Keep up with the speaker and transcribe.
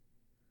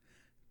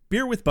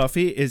Beer with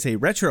Buffy is a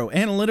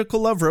retro-analytical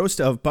love roast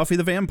of Buffy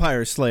the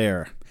Vampire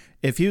Slayer.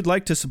 If you'd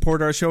like to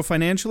support our show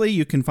financially,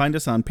 you can find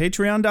us on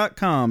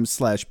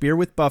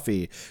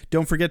patreon.com/beerwithbuffy.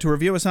 Don't forget to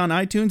review us on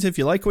iTunes if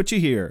you like what you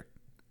hear.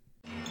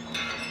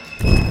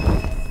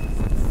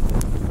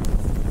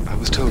 I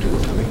was told you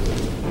were coming.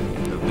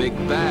 The big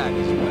bad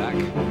is back.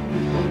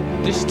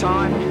 This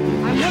time...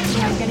 I'm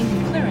working on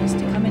getting the clearance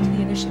to come into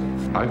the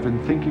initiative. I've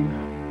been thinking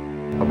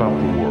about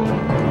the world.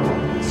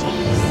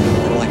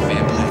 I don't like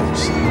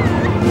vampires.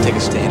 Take a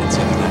stand and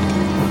say that.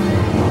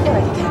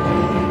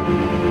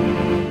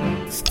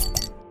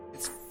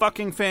 It's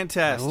fucking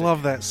fantastic. I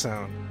love that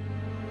sound.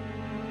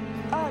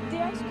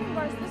 The ice cream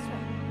bar is this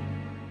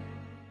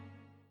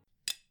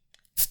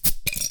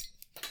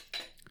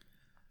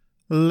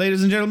one.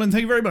 Ladies and gentlemen,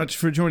 thank you very much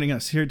for joining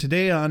us here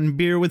today on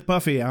Beer with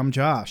Buffy. I'm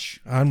Josh.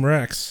 I'm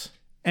Rex.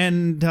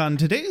 And on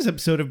today's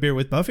episode of Beer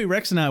with Buffy,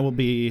 Rex and I will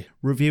be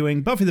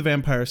reviewing Buffy the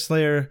Vampire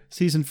Slayer,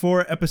 Season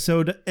 4,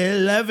 Episode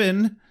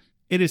 11.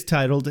 It is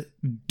titled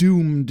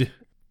Doomed,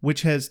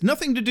 which has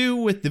nothing to do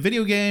with the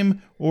video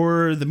game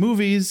or the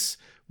movies,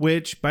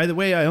 which, by the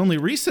way, I only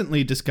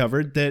recently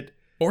discovered that...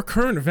 Or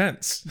current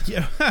events.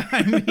 Yeah,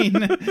 I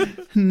mean,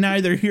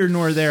 neither here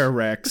nor there,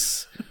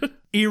 Rex.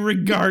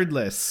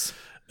 Irregardless.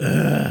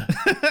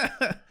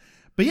 But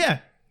yeah,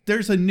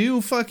 there's a new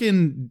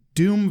fucking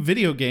Doom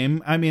video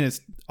game. I mean,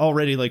 it's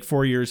already like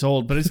 4 years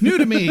old, but it's new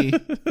to me.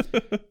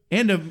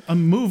 And a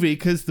movie,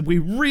 because we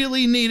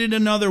really needed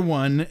another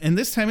one. And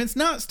this time it's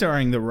not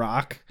starring The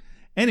Rock.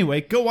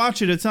 Anyway, go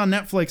watch it. It's on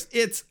Netflix.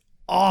 It's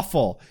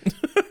awful.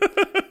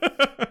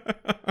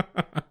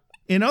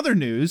 In other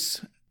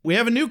news, we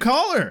have a new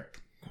caller.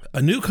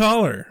 A new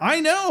caller.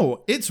 I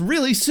know. It's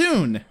really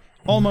soon.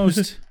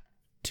 Almost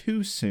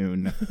too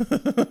soon.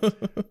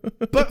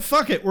 But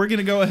fuck it. We're going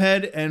to go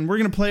ahead and we're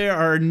going to play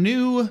our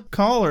new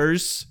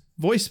caller's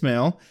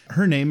voicemail.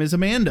 Her name is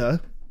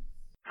Amanda.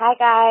 Hi,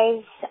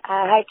 guys.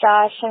 Hi,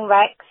 Josh and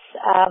Rex.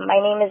 My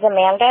name is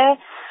Amanda.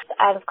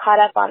 I've caught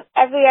up on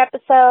every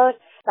episode.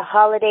 The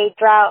holiday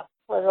drought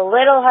was a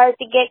little hard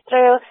to get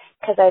through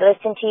because I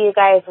listen to you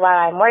guys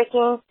while I'm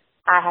working.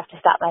 I have to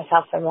stop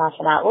myself from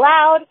laughing out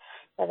loud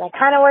because I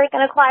kind of work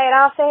in a quiet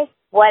office.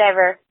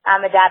 Whatever.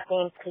 I'm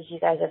adapting because you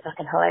guys are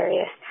fucking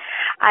hilarious.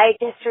 I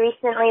just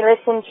recently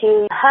listened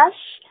to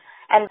Hush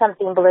and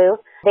Something Blue.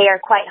 They are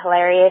quite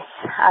hilarious,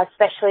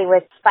 especially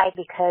with Spike,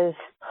 because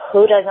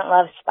who doesn't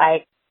love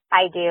Spike?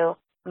 I do.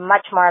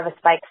 Much more of a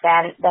Spike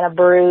fan than a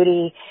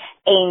broody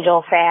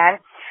Angel fan.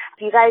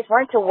 If you guys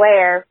weren't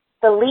aware,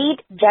 the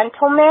lead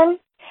gentleman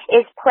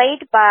is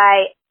played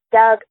by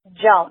Doug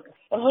Jones.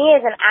 And he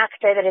is an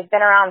actor that has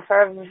been around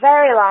for a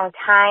very long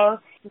time.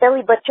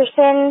 Billy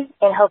Butcherson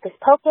in Hocus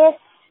Pocus,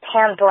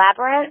 Pan's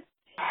Labyrinth,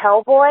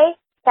 Hellboy.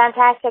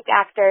 Fantastic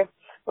actor.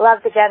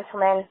 Love the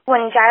gentleman.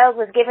 When Giles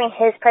was giving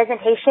his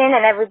presentation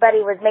and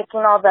everybody was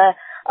making all the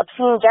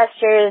obscene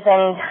gestures,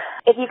 and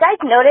if you guys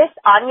noticed,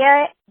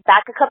 Anya,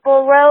 back a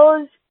couple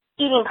rows,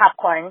 eating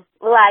popcorn.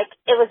 Like,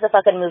 it was the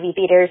fucking movie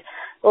theaters.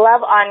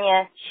 Love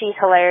Anya. She's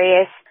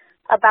hilarious.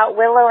 About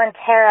Willow and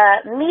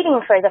Tara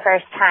meeting for the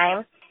first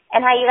time,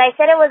 and how you guys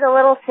said it was a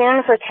little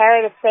soon for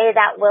Tara to say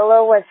that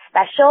Willow was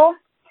special.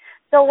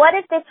 So what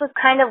if this was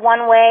kind of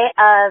one way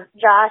of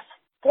Josh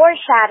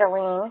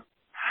foreshadowing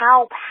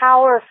how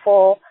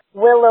powerful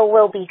Willow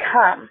will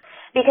become?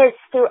 Because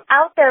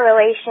throughout their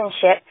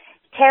relationship,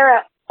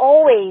 Tara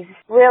always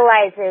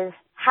realizes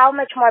how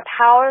much more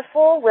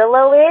powerful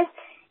Willow is,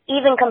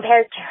 even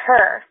compared to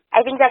her.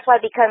 I think that's why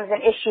it becomes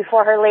an issue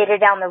for her later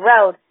down the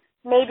road,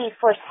 maybe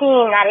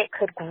foreseeing that it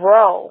could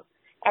grow.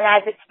 And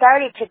as it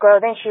started to grow,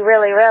 then she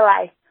really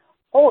realized,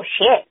 oh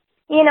shit,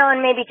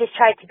 and maybe just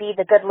tried to be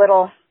the good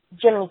little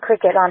Jiminy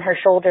Cricket on her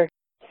shoulder.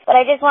 But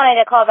I just wanted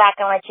to call back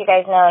and let you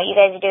guys know you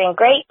guys are doing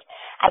great.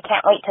 I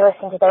can't wait to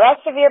listen to the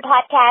rest of your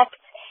podcasts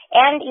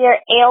and your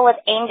Ale with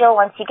Angel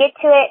once you get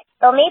to it.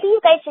 So maybe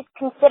you guys just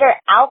consider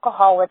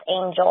alcohol with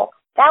Angel.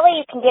 That way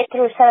you can get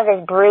through some of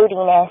his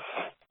broodiness.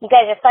 You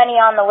guys are funny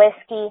on the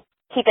whiskey.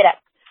 Keep it up.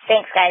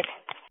 Thanks, guys.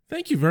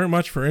 Thank you very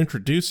much for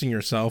introducing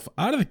yourself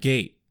out of the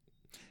gate.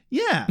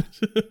 Yeah,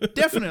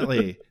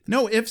 definitely.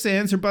 No ifs,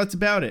 ands, or buts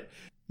about it.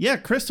 Yeah,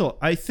 Crystal,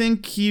 I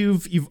think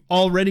you've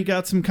already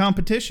got some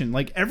competition.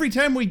 Like, every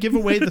time we give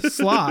away the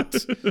slot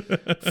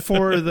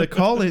for the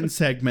call-in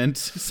segment,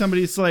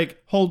 somebody's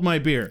like, hold my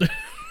beer.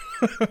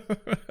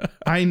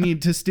 I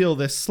need to steal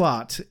this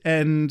slot.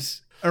 And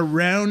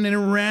around and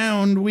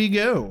around we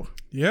go.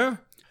 Yeah.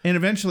 And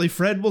eventually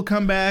Fred will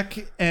come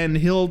back and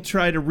he'll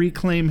try to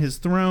reclaim his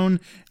throne,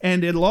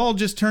 and it'll all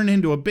just turn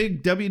into a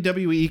big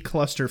WWE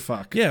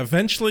clusterfuck. Yeah,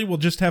 eventually we'll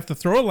just have to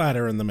throw a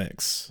ladder in the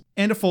mix.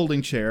 And a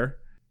folding chair.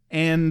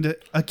 And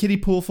a kiddie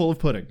pool full of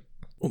pudding.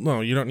 Well,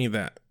 no, you don't need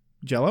that.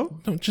 Jell-O?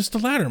 No, just a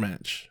ladder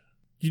match.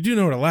 You do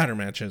know what a ladder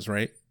match is,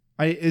 right?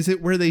 Is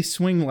it where they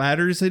swing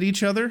ladders at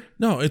each other?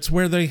 No, it's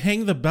where they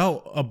hang the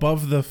belt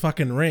above the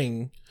fucking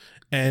ring,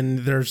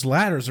 and there's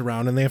ladders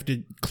around, and they have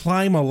to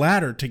climb a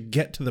ladder to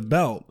get to the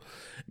belt.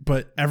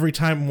 But every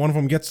time one of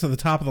them gets to the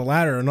top of the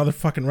ladder, another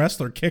fucking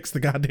wrestler kicks the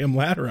goddamn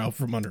ladder out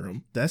from under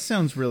him. That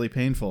sounds really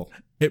painful.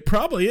 It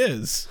probably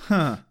is.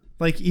 Huh.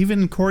 Like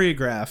even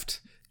choreographed.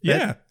 That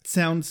Yeah.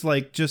 sounds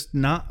like just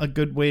not a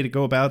good way to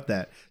go about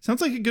that.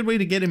 Sounds like a good way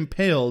to get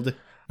impaled.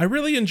 I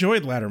really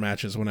enjoyed ladder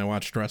matches when I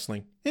watched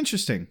wrestling.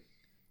 Interesting.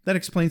 That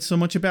explains so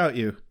much about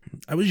you.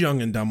 I was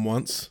young and dumb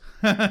once.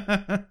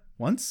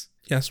 Once?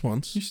 Yes,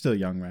 once. You're still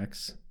young,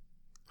 Rex.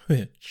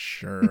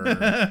 Sure.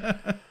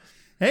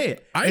 Hey,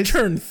 I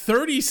turned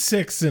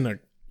 36 in a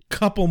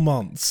couple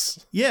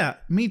months. yeah,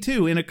 me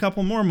too, in a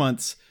couple more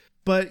months.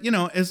 But, you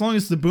know, as long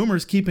as the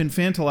boomers keep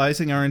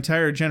infantilizing our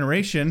entire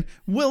generation,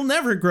 we'll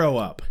never grow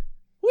up.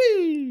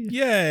 Whee!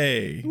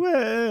 Yay.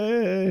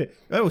 Way!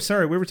 Oh,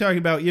 sorry, we were talking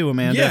about you,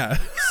 Amanda. Yeah.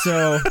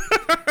 So,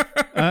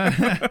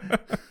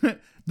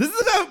 this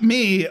is about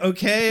me,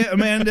 okay,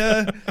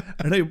 Amanda?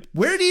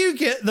 Where do you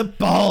get the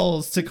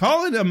balls to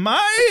call into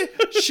my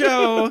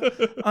show,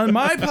 on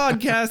my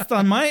podcast,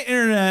 on my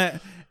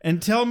internet,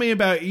 and tell me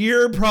about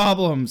your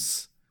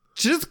problems?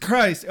 Jesus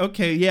Christ.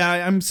 Okay,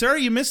 yeah, I'm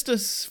sorry you missed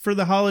us for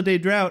the holiday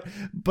drought,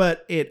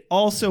 but it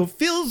also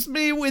fills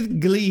me with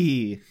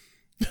glee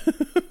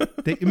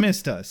that you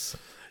missed us.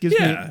 Gives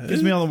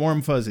me all the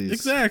warm fuzzies.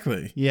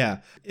 Exactly. Yeah.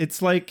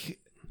 It's like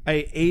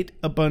I ate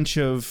a bunch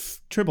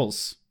of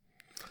tribbles.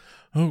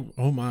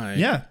 Oh my.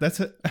 Yeah, that's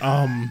it.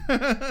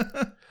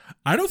 I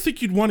don't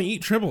think you'd want to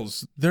eat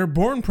tribbles. They're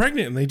born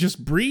pregnant and they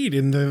just breed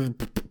in the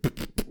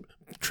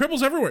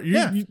tribbles everywhere.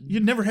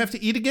 You'd never have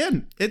to eat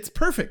again. It's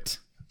perfect.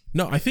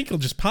 No, I think it'll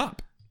just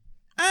pop.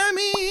 I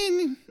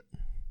mean,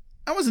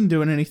 I wasn't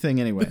doing anything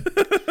anyway.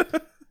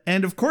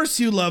 And of course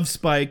you love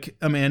Spike,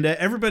 Amanda.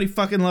 Everybody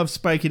fucking loves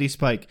Spikety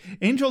Spike.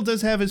 Angel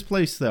does have his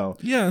place, though.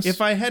 Yes. If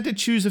I had to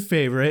choose a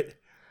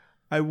favorite,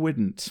 I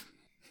wouldn't.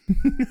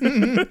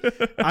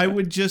 I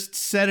would just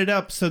set it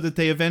up so that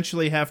they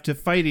eventually have to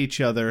fight each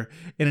other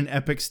in an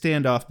epic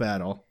standoff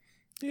battle.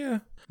 Yeah.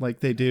 Like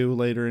they do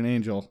later in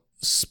Angel.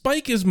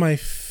 Spike is my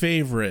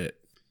favorite,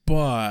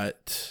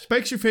 but...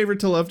 Spike's your favorite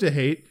to love to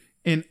hate,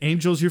 and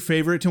Angel's your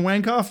favorite to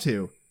wank off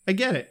to. I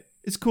get it.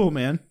 It's cool,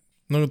 man.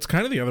 No, it's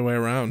kind of the other way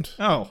around.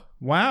 Oh,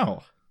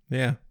 wow.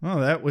 Yeah. Oh,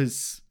 that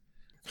was...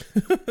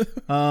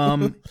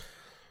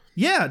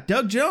 Yeah,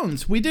 Doug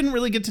Jones. We didn't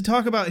really get to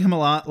talk about him a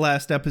lot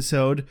last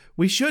episode.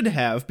 We should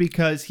have,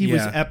 because he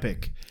was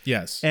epic.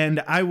 Yes.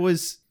 And I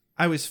was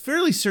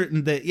fairly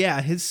certain that,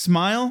 yeah, his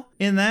smile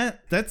in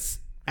that's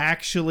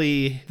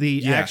actually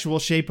the actual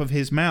shape of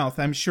his mouth.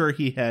 I'm sure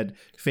he had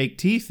fake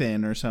teeth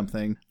in or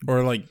something.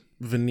 Or like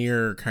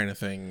veneer kind of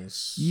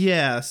things.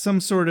 Yeah, some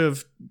sort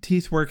of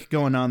teeth work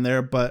going on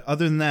there, but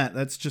other than that,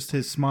 that's just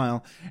his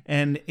smile.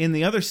 And in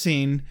the other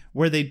scene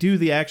where they do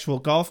the actual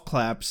golf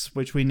claps,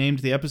 which we named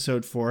the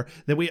episode for,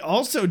 that we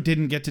also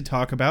didn't get to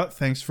talk about,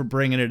 thanks for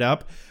bringing it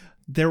up,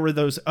 there were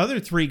those other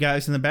three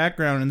guys in the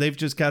background, and they've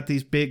just got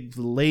these big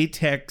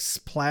latex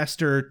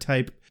plaster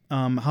type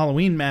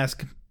Halloween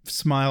mask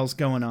smiles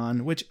going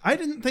on, which I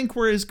didn't think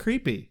were as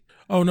creepy.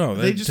 Oh, no.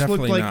 They just look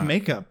like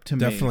makeup to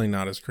me. Definitely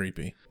not as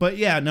creepy. But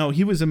yeah, no,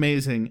 he was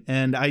amazing.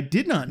 And I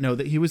did not know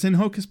that he was in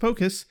Hocus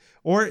Pocus.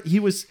 Or he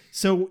was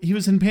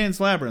in Pan's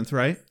Labyrinth,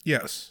 right?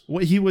 Yes.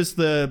 He was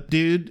the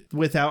dude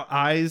without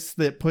eyes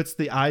that puts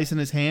the eyes in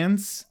his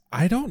hands.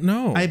 I don't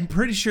know. I'm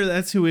pretty sure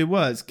that's who he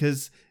was,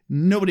 because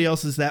nobody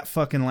else is that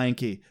fucking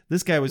lanky.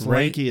 This guy was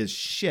lanky as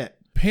shit.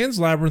 Pan's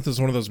Labyrinth is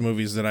one of those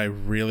movies that I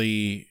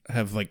really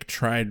have like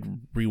tried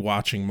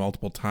rewatching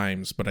multiple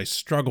times, but I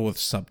struggle with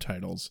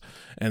subtitles,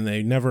 and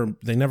they never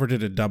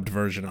did a dubbed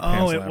version of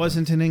Pan's Labyrinth. It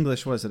wasn't in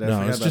English, was it?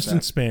 No, it's just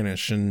in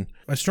Spanish, and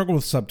I struggle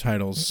with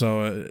subtitles,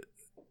 so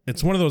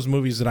it's one of those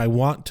movies that I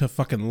want to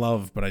fucking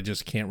love, but I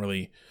just can't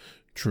really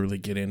truly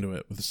get into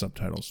it with the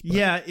subtitles. But.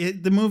 Yeah,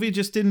 the movie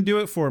just didn't do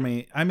it for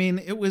me. I mean,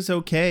 it was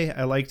okay.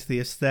 I liked the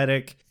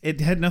aesthetic. It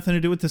had nothing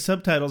to do with the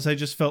subtitles. I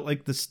just felt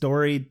like the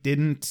story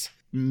didn't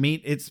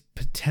meet its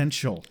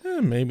potential.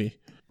 Maybe.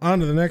 On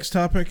to the next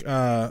topic.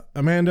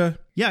 Amanda?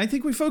 Yeah, I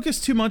think we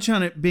focused too much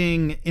on it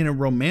being in a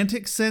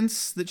romantic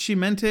sense that she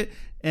meant it,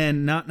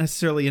 and not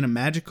necessarily in a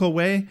magical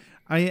way.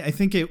 I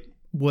think it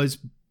was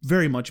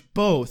very much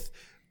both,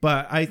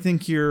 but I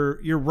think you're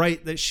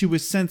right that she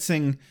was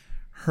sensing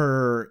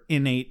her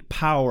innate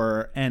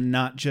power and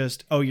not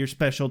just, oh, you're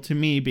special to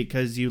me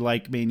because you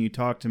like me and you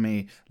talk to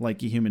me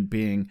like a human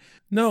being.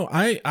 No,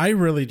 I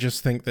really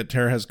just think that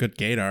Tara has good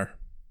gaydar.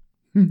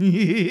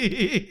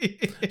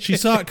 She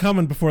saw it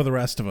coming before the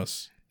rest of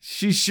us.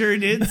 She sure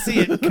did see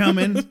it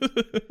coming.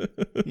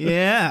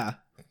 Yeah.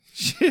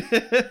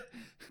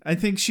 I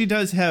think she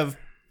does have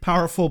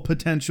powerful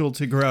potential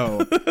to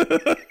grow.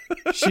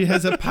 She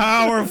has a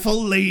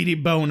powerful lady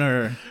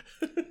boner.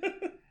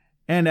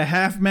 And a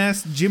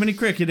half-mast Jiminy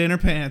Cricket in her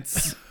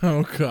pants.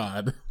 Oh,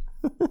 God.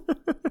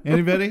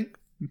 Anybody?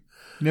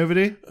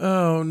 Nobody?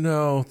 Oh,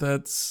 no.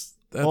 That's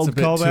Old a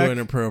bit callback? too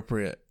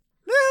inappropriate.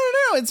 No.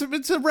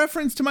 It's a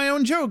reference to my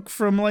own joke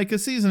from like a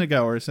season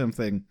ago or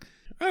something.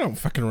 I don't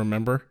fucking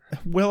remember.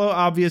 Willow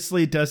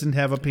obviously doesn't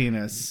have a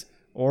penis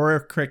or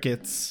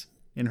crickets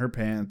in her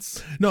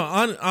pants. No,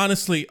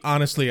 honestly,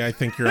 I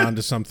think you're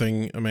onto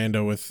something,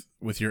 Amanda, with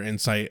your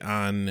insight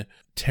on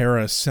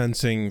Tara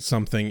sensing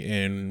something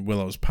in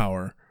Willow's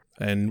power.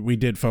 And we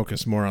did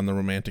focus more on the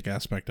romantic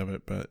aspect of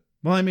it, but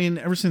Well, I mean,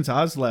 ever since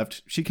Oz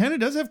left, she kind of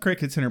does have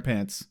crickets in her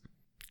pants.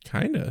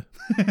 kinda.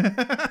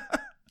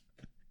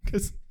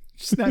 Because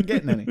she's not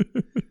getting any.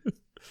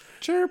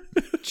 Chirp,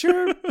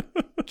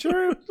 chirp,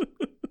 chirp.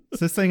 Is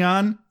this thing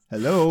on?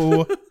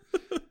 Hello.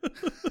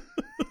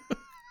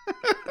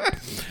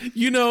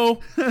 You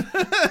know,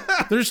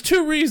 there's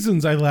two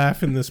reasons I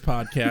laugh in this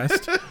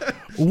podcast.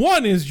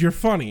 One is you're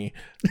funny.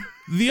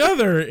 The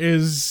other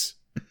is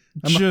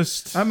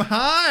I'm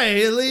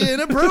highly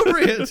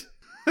inappropriate.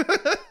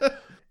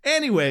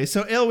 Anyway,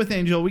 so Ale with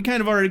Angel, we kind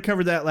of already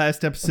covered that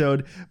last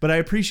episode, but I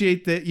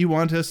appreciate that you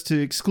want us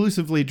to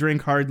exclusively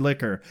drink hard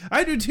liquor.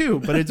 I do too,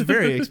 but it's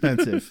very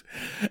expensive.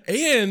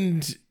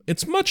 And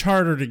it's much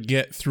harder to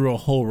get through a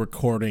whole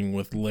recording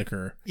with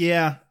liquor.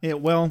 Yeah,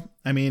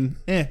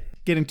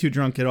 getting too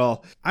drunk at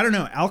all. I don't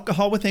know,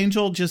 Alcohol with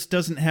Angel just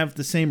doesn't have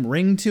the same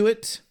ring to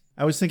it.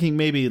 I was thinking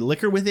maybe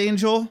Liquor with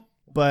Angel,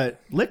 but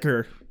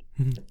liquor,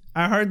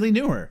 I hardly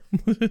knew her.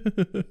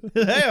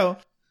 Hey-o.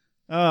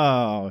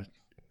 Oh,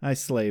 I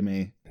slay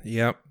me.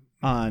 Yep.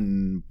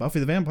 On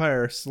Buffy the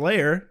Vampire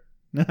Slayer.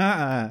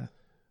 Ah.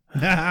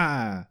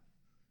 I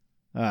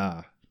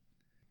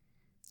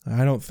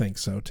don't think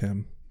so,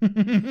 Tim.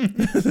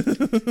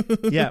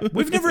 Yeah,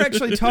 we've never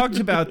actually talked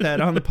about that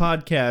on the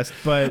podcast,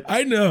 but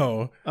I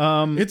know.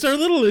 It's our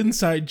little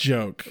inside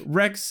joke.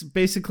 Rex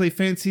basically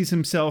fancies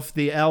himself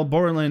the Al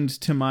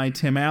Borland to my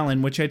Tim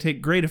Allen, which I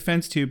take great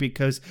offense to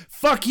because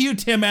fuck you,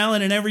 Tim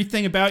Allen, and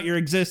everything about your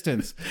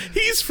existence.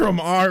 He's from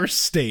our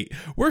state.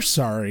 We're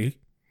sorry.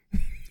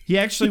 He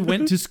actually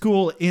went to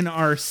school in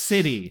our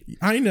city.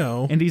 I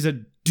know. And he's a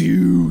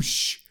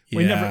douche.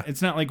 Yeah.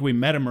 It's not like we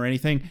met him or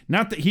anything.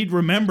 Not that he'd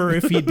remember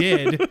if he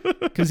did,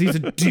 because he's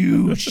a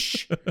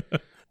douche.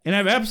 And I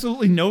have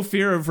absolutely no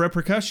fear of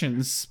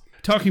repercussions.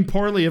 Talking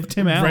poorly of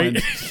Tim Allen.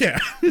 Right? Yeah.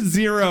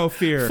 Zero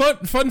fear.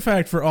 Fun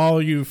fact for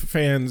all you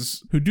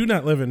fans who do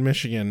not live in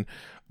Michigan,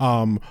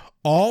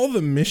 all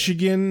the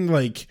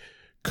Michigan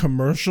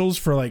commercials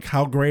for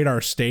how great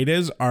our state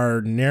is are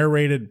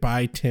narrated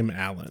by Tim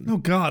Allen. Oh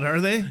God, are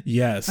they?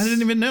 Yes. I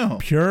didn't even know.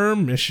 Pure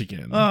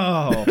Michigan.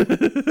 Oh.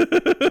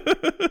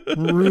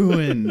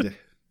 Ruined.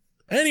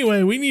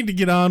 Anyway, we need to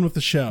get on with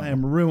the show. I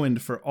am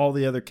ruined for all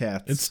the other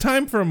cats. It's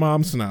time for a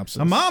mom synopsis.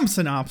 A mom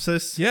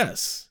synopsis?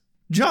 Yes.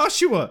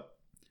 Joshua!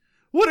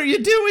 What are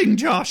you doing,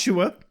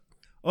 Joshua?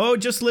 Oh,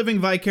 just living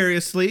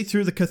vicariously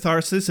through the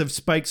catharsis of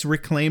Spike's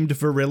reclaimed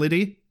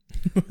virility.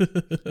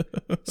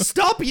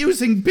 Stop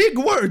using big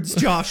words,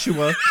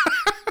 Joshua.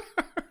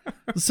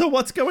 So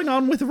what's going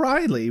on with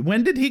Riley?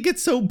 When did he get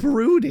so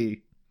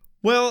broody?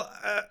 Well,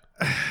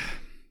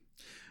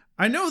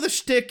 I know the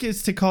shtick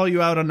is to call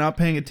you out on not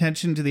paying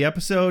attention to the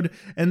episode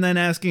and then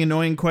asking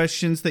annoying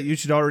questions that you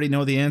should already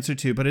know the answer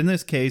to. But in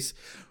this case,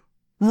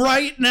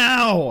 right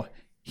now,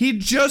 he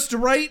just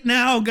right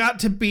now got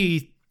to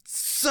be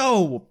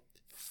so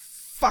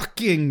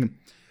fucking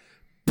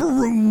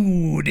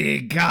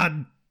broody.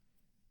 God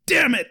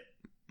damn it,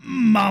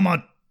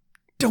 Mama.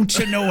 Don't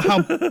you know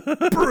how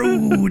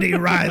broody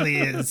Riley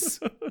is?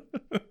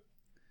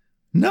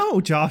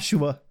 No,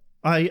 Joshua,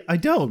 I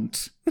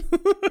don't.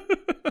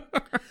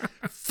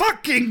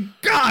 Fucking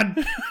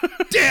God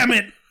damn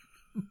it,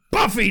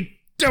 Buffy,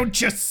 don't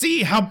you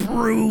see how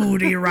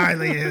broody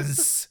Riley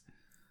is?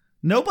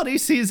 Nobody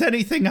sees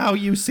anything how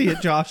you see it,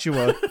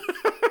 Joshua.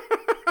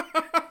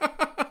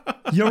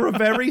 You're a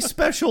very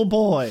special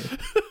boy.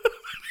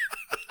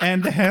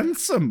 And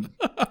handsome.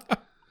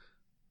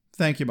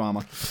 Thank you,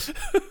 Mama.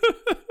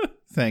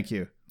 Thank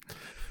you.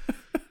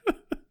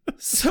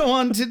 So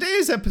on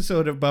today's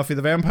episode of Buffy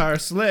the Vampire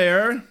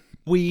Slayer,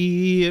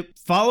 we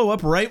follow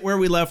up right where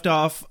we left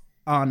off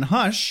on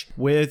Hush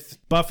with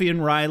Buffy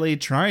and Riley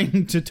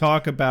trying to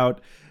talk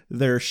about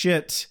their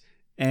shit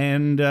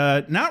and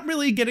not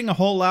really getting a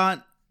whole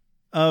lot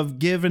of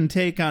give and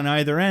take on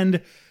either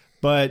end.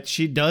 But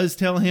she does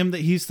tell him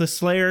that he's the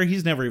Slayer.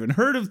 He's never even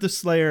heard of the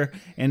Slayer.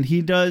 And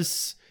he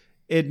does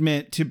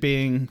admit to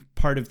being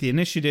part of the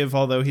initiative,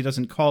 although he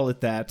doesn't call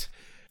it that.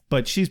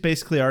 But she's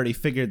basically already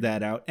figured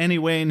that out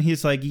anyway. And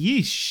he's like,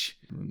 yeesh,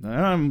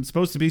 I'm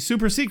supposed to be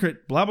super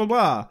secret, blah, blah,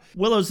 blah.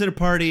 Willow's at a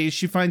party.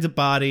 She finds a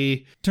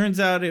body.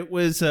 Turns out it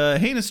was a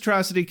heinous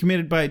atrocity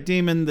committed by a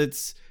demon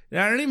that's...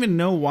 I don't even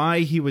know why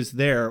he was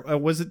there.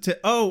 Was it to...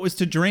 Oh, it was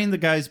to drain the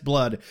guy's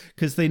blood.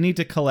 Because they need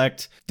to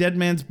collect dead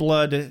man's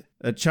blood,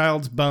 a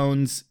child's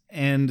bones,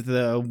 and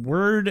the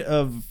word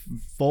of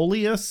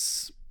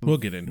Volius. We'll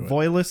get into it.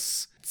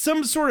 Voilus.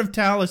 Some sort of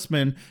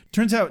talisman.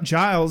 Turns out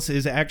Giles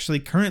is actually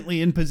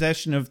currently in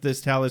possession of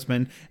this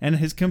talisman and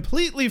has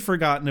completely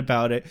forgotten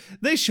about it.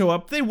 They show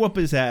up. They whoop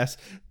his ass.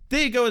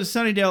 They go to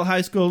Sunnydale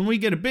High School, and we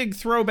get a big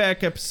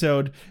throwback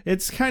episode.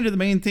 It's kind of the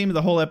main theme of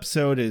the whole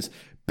episode is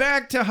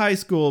back to high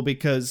school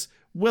because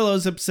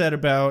Willow's upset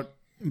about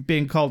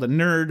being called a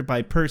nerd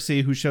by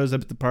Percy, who shows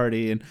up at the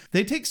party, and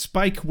they take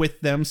Spike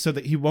with them so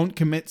that he won't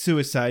commit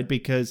suicide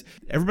because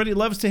everybody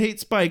loves to hate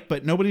Spike,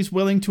 but nobody's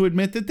willing to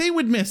admit that they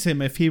would miss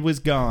him if he was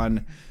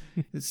gone.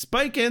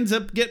 Spike ends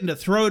up getting to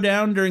throw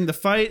down during the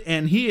fight,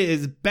 and he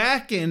is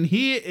back, and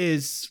he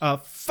is a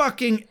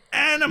fucking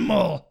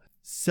animal,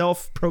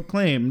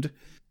 self-proclaimed.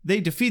 They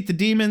defeat the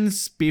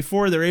demons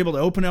before they're able to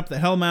open up the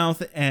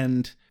Hellmouth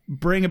and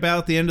bring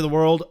about the end of the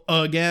world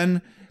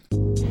again.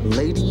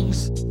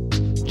 Ladies,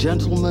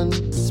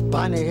 gentlemen,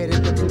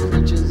 spiny-headed looking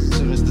creatures. As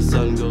soon as the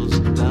sun goes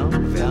down,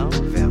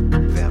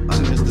 vampire. As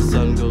soon as the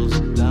sun goes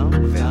down,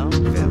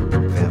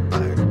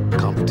 vampire.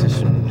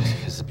 Competition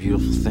is a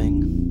beautiful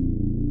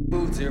thing.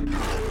 Foods here.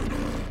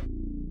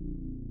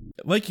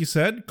 Like you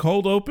said,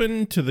 cold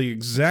open to the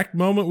exact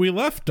moment we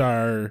left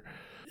our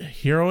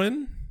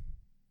heroine.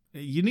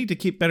 You need to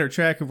keep better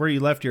track of where you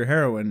left your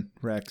heroine,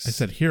 Rex. I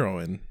said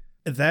heroine.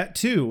 That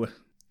too.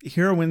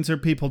 Heroines are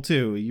people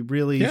too. You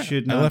really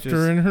should not. I left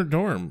her in her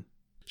dorm.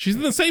 She's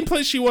in the same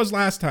place she was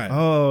last time.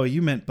 Oh,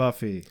 you meant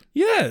Buffy.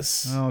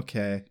 Yes.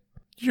 Okay.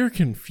 You're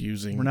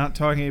confusing. We're not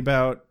talking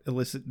about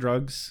illicit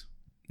drugs?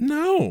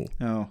 No.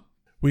 Oh.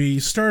 We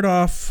start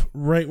off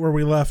right where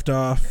we left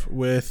off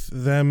with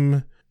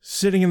them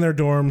sitting in their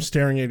dorm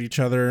staring at each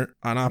other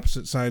on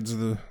opposite sides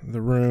of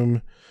the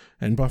room.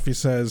 And Buffy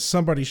says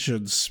somebody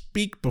should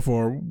speak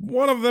before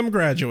one of them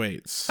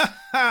graduates.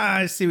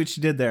 I see what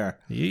you did there.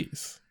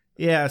 Yes.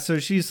 Yeah, so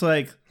she's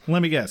like,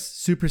 let me guess,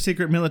 super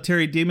secret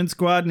military demon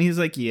squad? And he's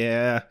like,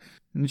 yeah.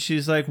 And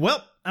she's like,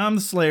 well, I'm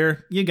the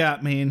Slayer. You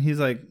got me. And he's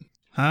like,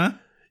 huh?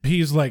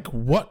 He's like,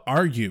 what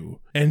are you?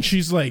 And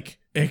she's like,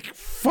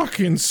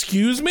 fucking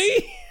excuse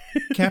me?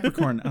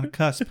 Capricorn on the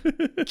cusp.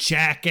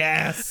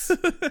 Jackass.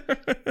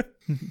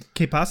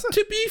 Que pasa?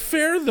 To be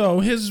fair, though,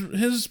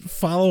 his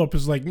follow-up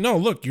is like, no,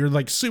 look, you're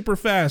like super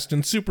fast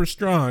and super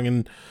strong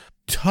and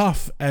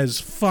tough as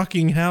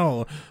fucking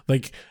hell.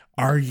 Like,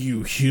 are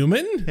you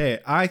human? Hey,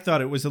 I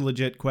thought it was a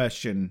legit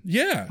question.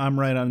 Yeah. I'm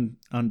right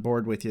on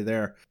board with you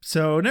there.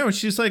 So, no,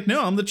 she's like,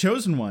 no, I'm the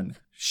chosen one.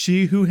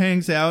 She who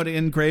hangs out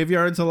in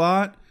graveyards a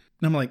lot.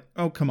 And I'm like,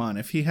 oh, come on.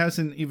 If he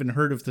hasn't even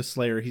heard of the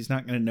Slayer, he's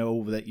not going to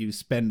know that you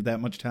spend that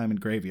much time in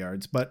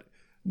graveyards. But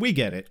we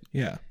get it.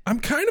 Yeah.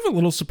 I'm kind of a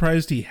little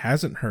surprised he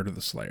hasn't heard of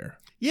the Slayer.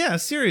 Yeah,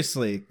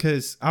 seriously.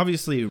 Because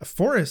obviously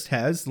Forrest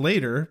has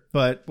later,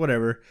 but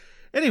whatever.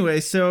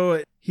 Anyway,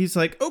 so he's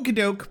like, okie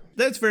doke.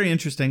 That's very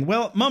interesting.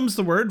 Well, mum's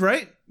the word,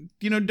 right?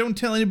 You know, don't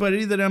tell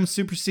anybody that I'm a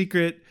super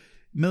secret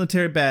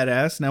military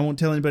badass. And I won't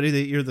tell anybody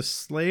that you're the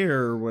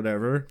Slayer or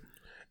whatever.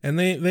 And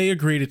they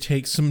agree to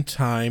take some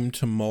time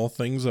to mull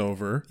things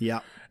over. Yeah.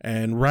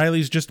 And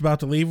Riley's just about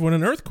to leave when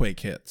an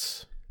earthquake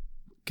hits.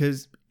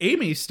 Because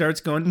Amy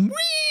starts going, wee!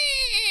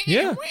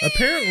 Yeah,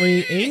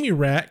 apparently Amy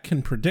Rat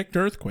can predict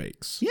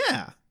earthquakes.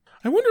 Yeah.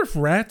 I wonder if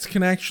rats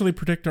can actually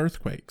predict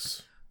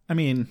earthquakes. I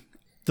mean,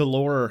 the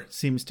lore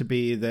seems to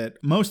be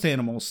that most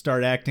animals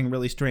start acting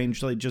really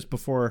strangely just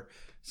before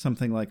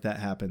something like that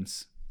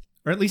happens.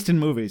 Or at least in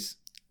movies.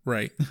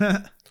 Right.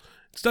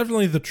 It's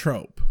definitely the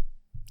trope.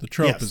 The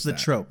trope is the that.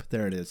 trope.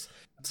 There it is.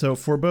 So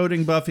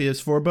foreboding Buffy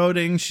is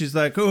foreboding. She's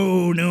like,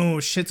 oh no,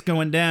 shit's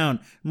going down.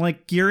 I'm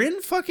like, you're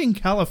in fucking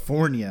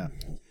California.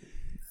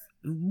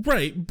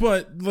 Right,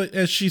 but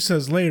as she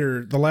says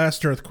later, the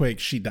last earthquake,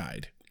 she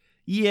died.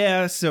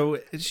 Yeah, so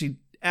she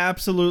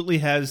absolutely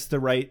has the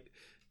right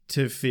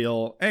to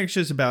feel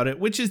anxious about it,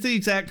 which is the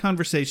exact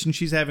conversation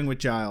she's having with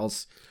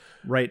Giles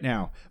right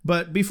now.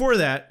 But before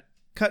that,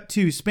 cut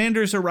to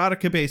Spander's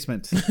erotica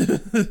basement.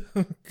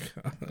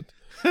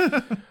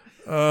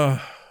 Oh,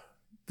 God.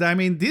 I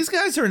mean, these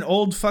guys are an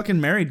old fucking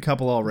married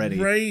couple already.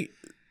 Right.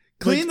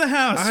 Clean the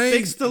house,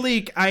 fix the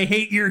leak. I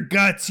hate your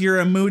guts, you're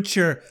a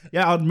moocher.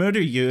 Yeah, I'd murder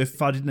you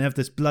if I didn't have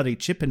this bloody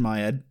chip in my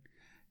head.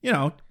 You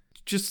know,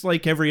 just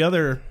like every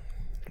other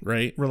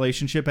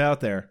relationship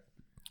out there.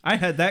 I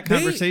had that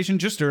conversation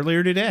just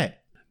earlier today.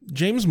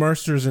 James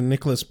Marsters and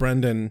Nicholas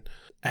Brendan,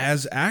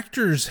 as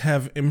actors,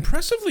 have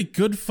impressively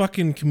good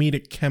fucking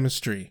comedic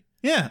chemistry.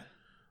 Yeah.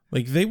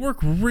 Like, they work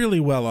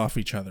really well off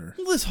each other.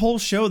 This whole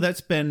show,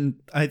 that's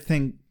been, I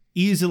think,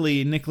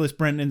 easily Nicholas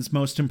Brendan's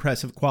most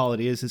impressive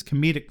quality is his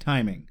comedic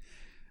timing.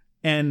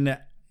 And,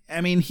 I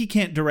mean, he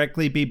can't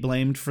directly be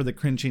blamed for the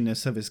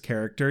cringiness of his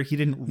character. He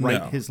didn't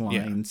write his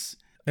lines.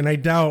 Yeah. And I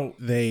doubt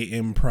they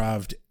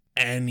improv'd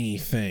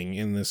anything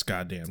in this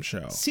goddamn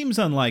show. Seems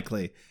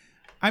unlikely.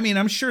 I mean,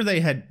 I'm sure they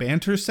had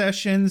banter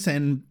sessions,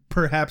 and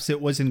perhaps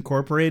it was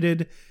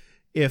incorporated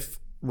if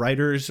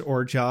writers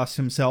or Joss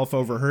himself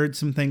overheard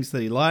some things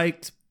that he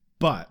liked,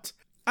 but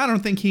I don't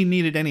think he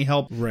needed any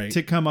help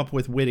to come up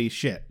with witty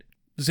shit.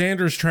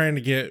 Xander's trying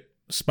to get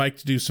Spike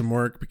to do some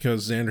work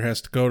because Xander has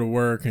to go to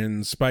work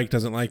and Spike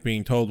doesn't like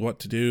being told what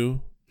to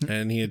do.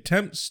 And he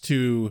attempts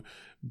to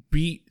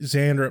beat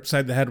Xander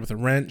upside the head with a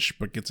wrench,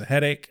 but gets a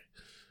headache.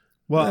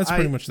 Well, that's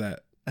pretty much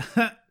that.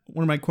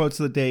 One of my quotes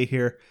of the day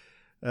here.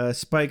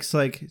 Spike's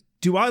like,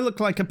 do I look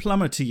like a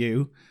plumber to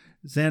you?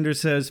 Xander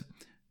says,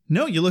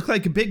 no, you look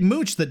like a big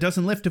mooch that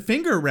doesn't lift a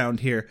finger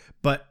around here,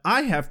 but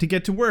I have to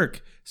get to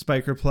work.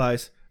 Spike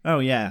replies, oh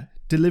yeah,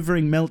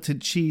 delivering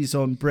melted cheese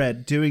on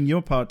bread, doing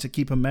your part to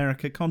keep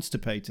America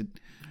constipated.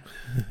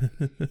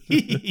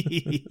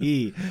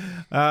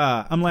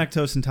 I'm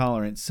lactose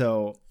intolerant,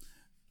 so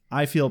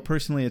I feel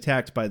personally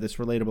attacked by this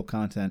relatable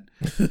content.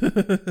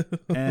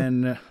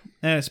 And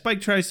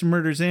Spike tries to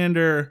murder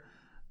Xander.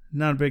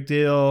 Not a big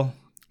deal.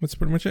 That's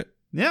pretty much it.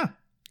 Yeah.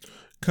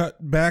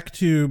 Cut back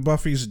to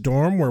Buffy's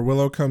dorm where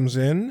Willow comes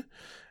in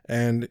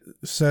and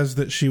says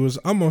that she was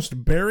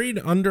almost buried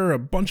under a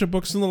bunch of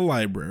books in the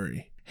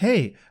library.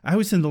 Hey, I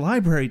was in the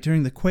library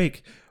during the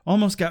quake.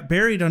 Almost got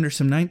buried under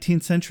some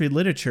 19th century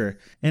literature.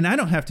 And I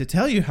don't have to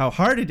tell you how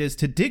hard it is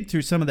to dig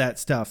through some of that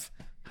stuff.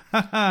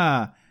 Ha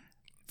ha.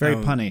 Very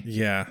punny.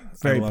 Yeah.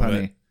 Very I love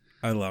punny. It.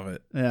 I love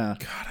it. Yeah.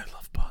 God, I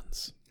love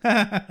puns.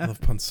 I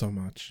love puns so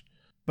much.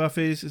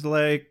 Buffy's is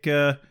like,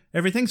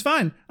 everything's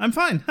fine. I'm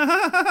fine.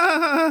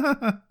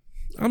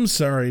 I'm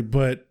sorry,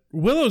 but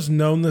Willow's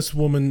known this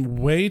woman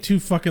way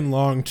too fucking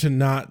long to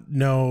not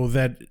know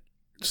that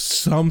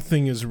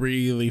something is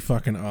really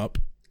fucking up.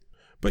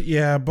 But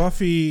yeah,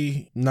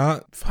 Buffy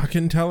not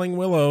fucking telling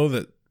Willow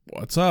that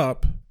what's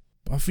up.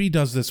 Buffy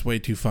does this way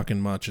too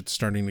fucking much. It's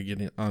starting to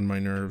get on my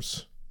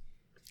nerves.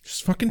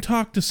 Just fucking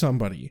talk to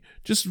somebody.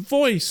 Just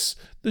voice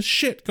the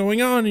shit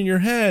going on in your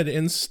head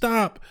and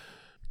stop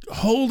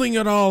holding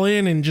it all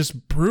in and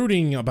just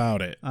brooding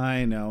about it.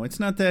 I know. It's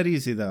not that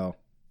easy, though.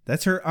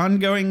 That's her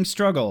ongoing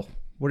struggle.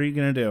 What are you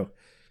going to do?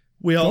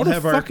 We all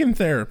have our fucking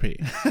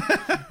therapy.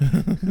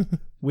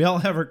 We all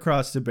have our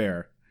cross to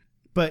bear.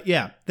 But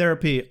yeah,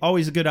 therapy,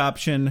 always a good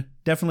option.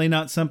 Definitely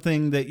not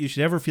something that you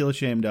should ever feel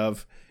ashamed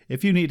of.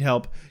 If you need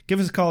help, give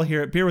us a call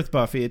here at Beer with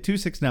Buffy at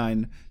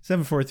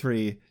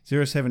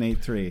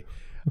 269-743-0783.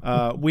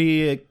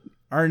 We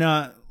are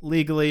not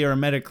legally or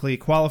medically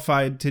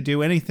qualified to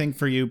do anything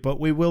for you, but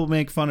we will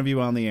make fun of you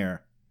on the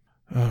air.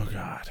 Oh,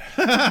 God.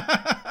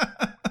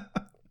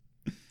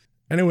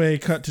 Anyway,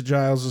 cut to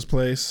Giles's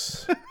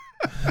place.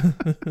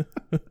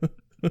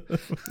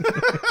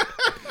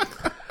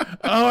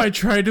 Oh, I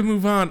tried to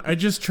move on. I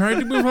just tried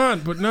to move on,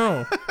 but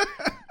no.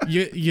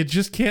 You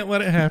just can't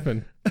let it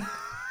happen.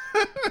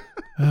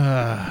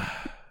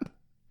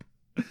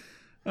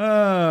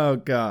 Oh,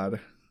 God.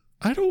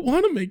 I don't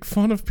want to make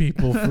fun of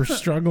people for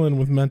struggling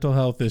with mental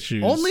health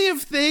issues. Only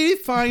if they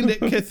find it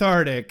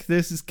cathartic.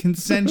 This is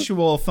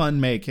consensual fun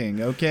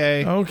making,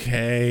 okay?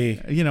 Okay.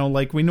 You know,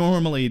 like we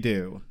normally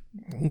do.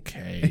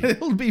 Okay.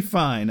 It'll be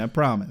fine, I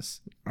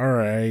promise. All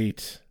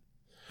right.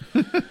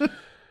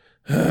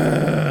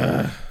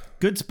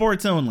 Good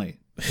sports only.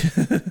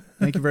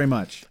 Thank you very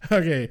much.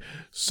 Okay,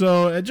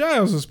 so at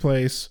Giles's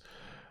place,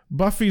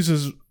 Buffy's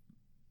is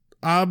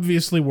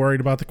obviously worried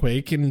about the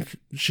quake, and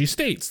she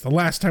states, the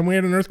last time we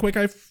had an earthquake,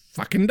 I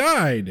fucking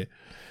died.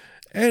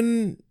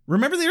 And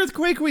remember the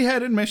earthquake we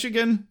had in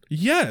Michigan?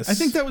 Yes. I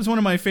think that was one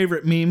of my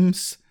favorite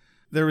memes.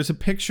 There was a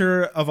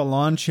picture of a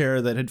lawn chair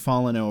that had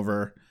fallen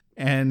over,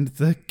 and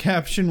the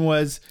caption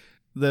was,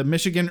 "The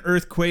Michigan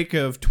earthquake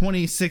of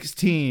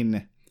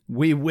 2016.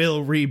 We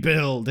will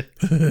rebuild."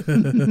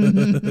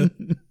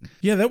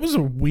 Yeah, that was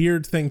a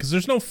weird thing, because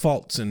there's no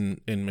faults in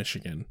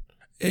Michigan.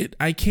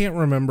 I can't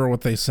remember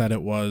what they said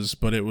it was,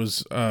 but it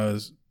was a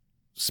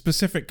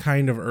specific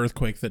kind of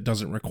earthquake that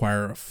doesn't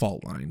require a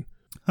fault line.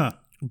 Huh.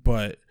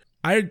 But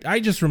I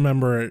just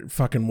remember it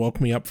fucking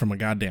woke me up from a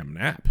goddamn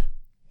nap.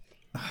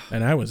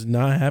 And I was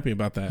not happy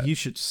about that. You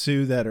should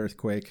sue that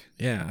earthquake.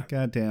 Yeah.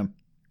 Goddamn.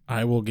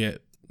 I will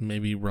get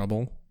maybe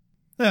rubble.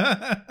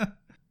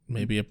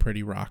 Maybe a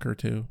pretty rock or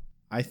two.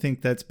 I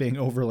think that's being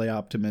overly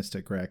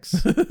optimistic,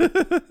 Rex.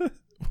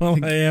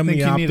 Well, I am the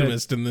you need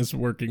optimist in this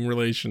working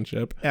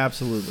relationship.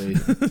 Absolutely.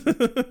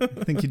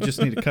 I think you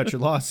just need to cut your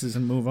losses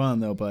and move on,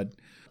 though, bud.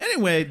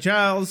 Anyway,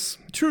 Giles,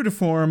 true to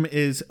form,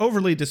 is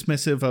overly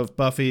dismissive of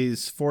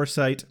Buffy's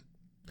foresight.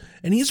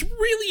 And he's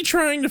really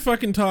trying to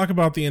fucking talk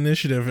about the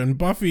initiative, and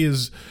Buffy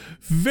is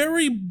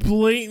very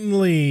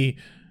blatantly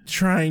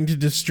trying to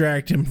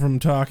distract him from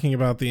talking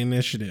about the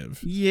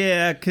initiative.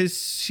 Yeah, because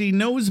she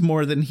knows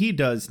more than he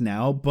does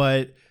now,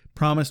 but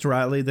promised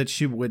Riley that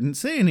she wouldn't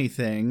say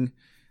anything.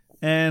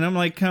 And I'm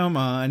like, come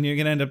on, you're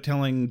going to end up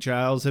telling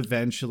Giles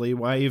eventually.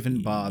 Why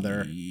even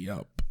bother?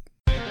 Yup.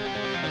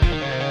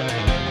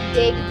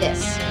 Dig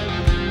this.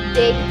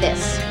 Dig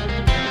this.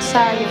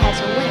 Sorry you had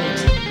to wait.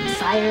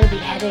 Fire,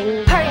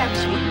 beheading. Hurry up,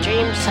 sweet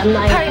dreams.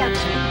 Sunlight. Hurry up,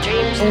 sweet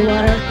dreams. Cold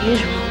water,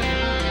 usual.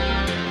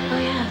 Oh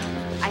yeah,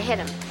 I hit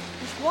him.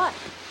 With what?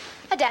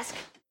 A desk.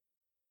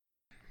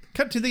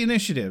 Cut to the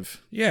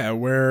initiative. Yeah,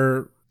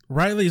 where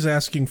Riley's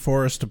asking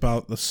Forrest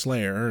about the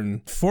Slayer,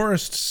 and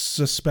Forrest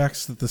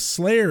suspects that the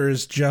Slayer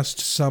is just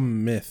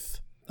some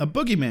myth. A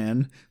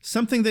boogeyman,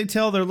 something they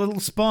tell their little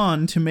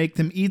spawn to make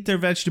them eat their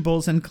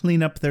vegetables and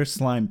clean up their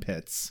slime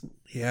pits.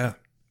 Yeah.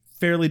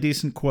 Fairly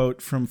decent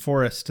quote from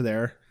Forrest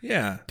there.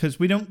 Yeah. Because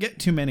we don't get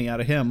too many out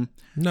of him.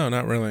 No,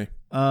 not really.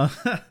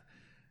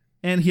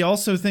 And he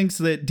also thinks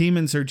that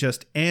demons are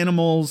just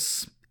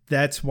animals.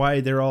 That's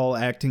why they're all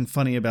acting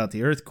funny about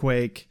the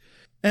earthquake.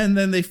 And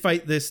then they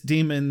fight this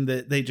demon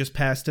that they just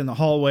passed in the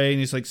hallway, and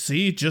he's like,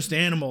 see, just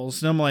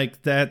animals. And I'm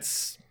like,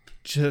 that's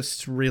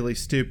just really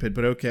stupid,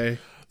 but okay.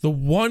 The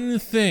one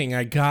thing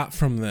I got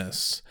from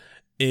this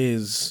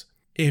is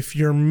if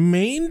your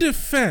main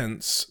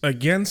defense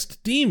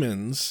against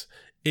demons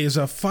is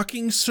a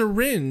fucking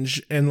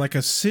syringe and like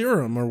a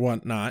serum or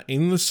whatnot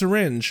in the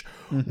syringe.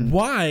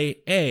 Why,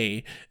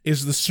 A,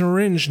 is the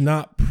syringe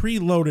not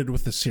preloaded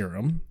with the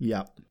serum?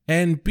 Yep.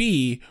 And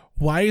B,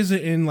 why is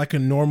it in like a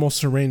normal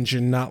syringe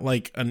and not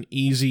like an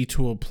easy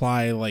to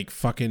apply like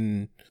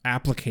fucking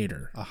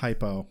applicator? A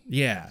hypo.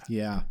 Yeah.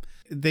 Yeah.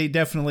 They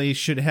definitely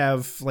should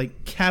have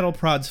like cattle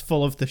prods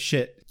full of the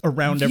shit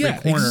around every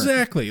corner.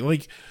 Exactly.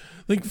 Like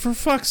for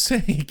fuck's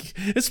sake.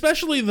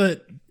 Especially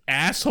the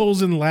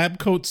assholes in lab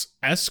coats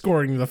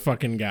escorting the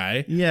fucking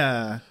guy.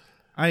 Yeah.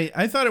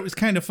 I thought it was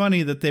kind of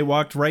funny that they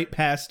walked right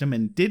past him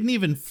and didn't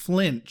even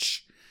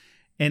flinch.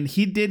 And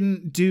he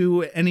didn't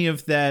do any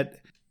of that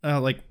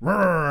like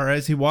roar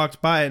as he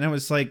walked by. And I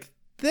was like,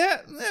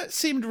 that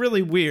seemed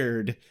really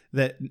weird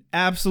that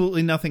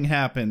absolutely nothing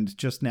happened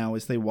just now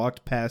as they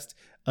walked past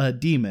a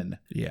demon.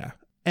 Yeah.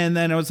 And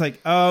then I was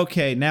like,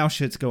 okay, now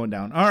shit's going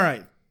down. All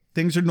right.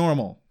 Things are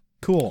normal.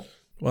 Cool.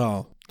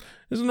 Well,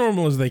 as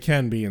normal as they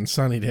can be in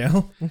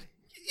Sunnydale.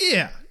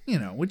 Yeah. You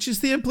know, which is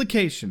the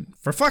implication.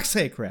 For fuck's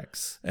sake,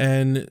 Rex.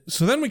 And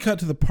so then we cut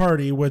to the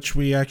party, which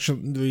we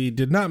actually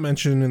did not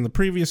mention in the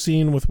previous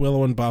scene with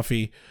Willow and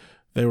Buffy.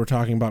 They were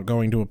talking about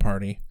going to a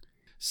party.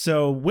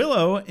 So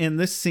Willow, in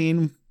this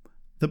scene,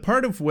 the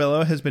part of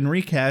Willow has been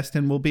recast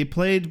and will be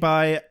played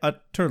by a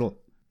turtle.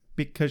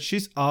 Because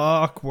she's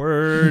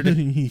awkward.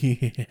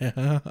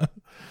 Yeah.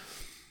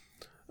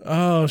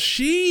 Oh,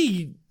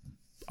 she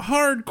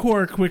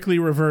hardcore quickly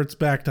reverts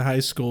back to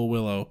high school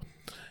Willow.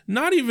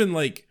 Not even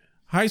like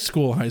high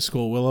school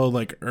Willow,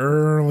 like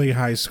early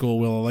high school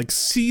Willow, like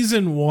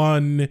season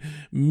 1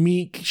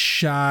 meek,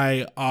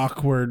 shy,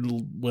 awkward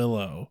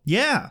Willow.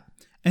 Yeah.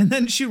 And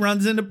then she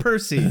runs into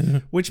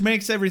Percy, which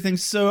makes everything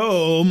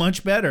so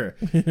much better.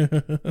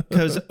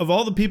 Because of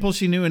all the people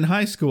she knew in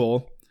high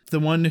school, the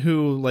one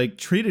who like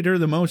treated her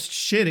the most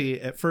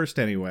shitty at first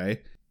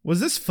anyway was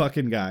this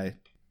fucking guy.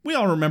 We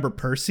all remember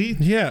Percy.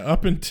 Yeah,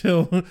 up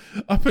until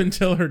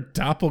her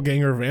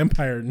doppelganger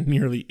vampire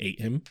nearly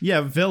ate him. Yeah,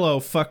 Willow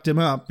fucked him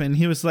up, and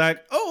he was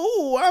like,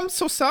 "Oh, I'm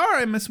so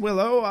sorry, Miss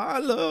Willow. I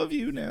love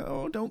you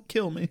now. Don't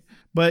kill me."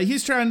 But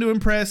he's trying to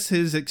impress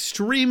his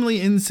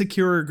extremely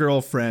insecure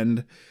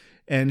girlfriend,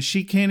 and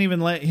she can't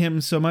even let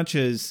him so much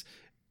as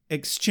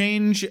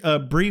exchange a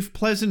brief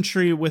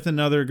pleasantry with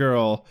another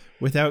girl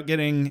without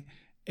getting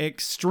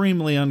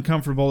extremely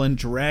uncomfortable and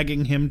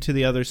dragging him to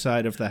the other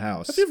side of the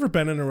house. Have you ever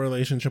been in a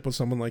relationship with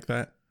someone like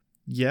that?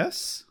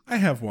 Yes. I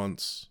have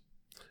once.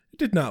 It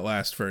did not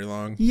last very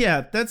long.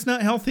 Yeah, that's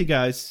not healthy,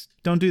 guys.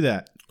 Don't do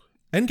that.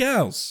 And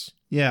gals.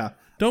 Yeah.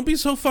 Don't be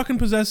so fucking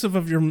possessive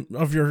of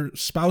your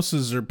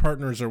spouses or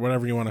partners or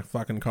whatever you want to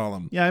fucking call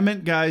them. Yeah, I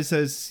meant guys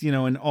as, you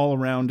know, an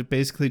all-around,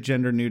 basically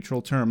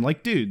gender-neutral term.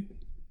 Like, dude.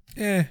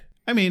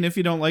 I mean, if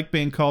you don't like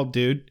being called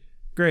dude,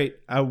 great.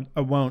 I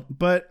won't.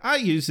 But I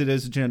use it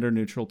as a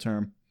gender-neutral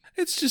term.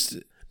 It's just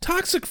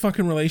toxic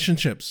fucking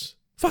relationships.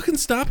 Fucking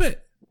stop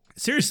it.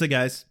 Seriously,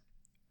 guys.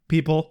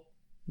 People.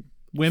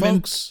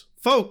 Women.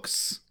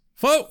 Folks.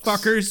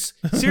 Fuckers.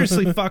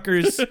 Seriously,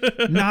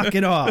 fuckers. Knock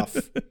it off.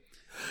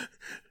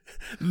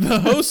 The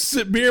hosts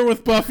at Beer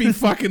with Buffy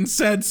fucking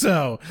said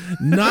so.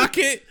 Knock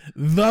it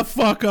the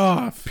fuck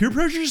off. Peer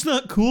pressure's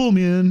not cool,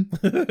 man.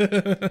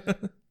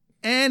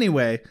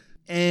 Anyway,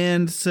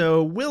 and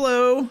so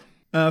Willow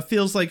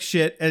feels like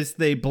shit as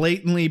they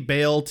blatantly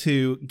bail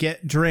to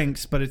get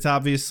drinks, but it's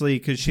obviously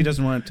because she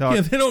doesn't want to talk.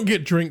 Yeah, they don't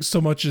get drinks so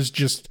much as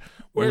just,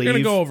 we're going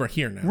to go over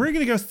here now. We're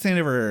going to go stand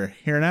over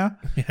here now.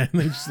 Yeah, and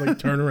they just like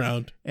turn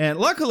around. And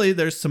luckily,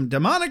 there's some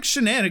demonic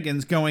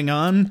shenanigans going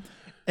on.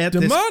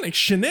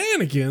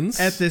 Shenanigans?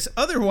 At this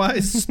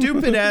otherwise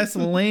stupid-ass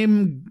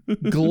lame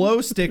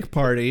glow stick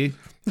party.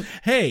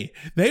 Hey,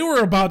 they were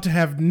about to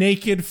have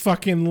naked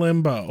fucking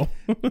limbo.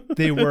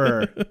 They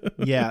were.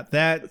 Yeah,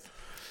 that...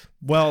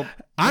 Well...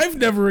 I've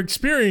never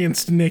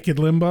experienced naked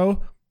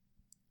limbo,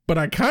 but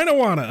I kind of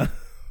wanna.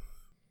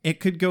 It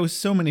could go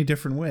so many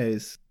different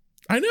ways.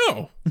 I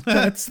know.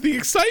 That's the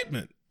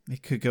excitement.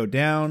 It could go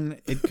down.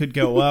 It could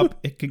go up.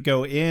 It could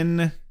go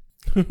in.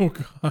 Oh,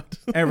 God.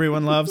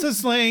 Everyone loves a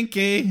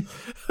slinky.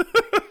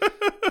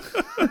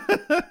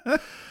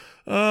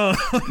 Oh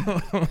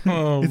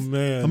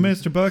man. A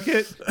Mr.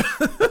 Bucket.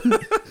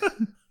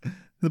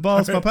 The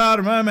balls pop out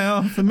of my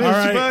mouth. The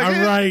Mr.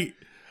 Bucket.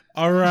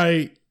 All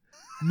right.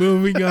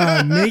 Moving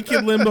on.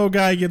 Naked limbo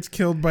guy gets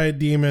killed by a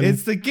demon.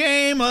 It's the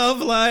game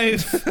of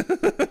life.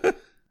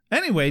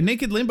 Anyway,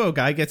 naked limbo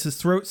guy gets his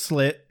throat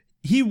slit.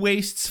 He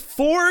wastes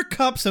 4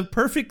 cups of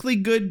perfectly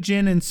good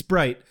gin and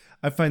Sprite.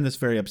 I find this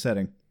very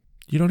upsetting.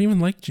 You don't even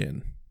like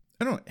gin.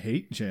 I don't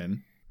hate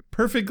gin.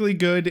 Perfectly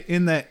good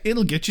in that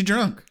it'll get you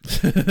drunk.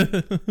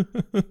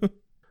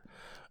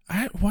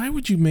 Why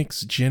would you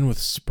mix gin with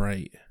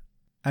Sprite?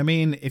 I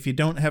mean, if you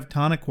don't have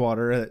tonic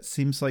water, that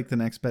seems like the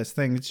next best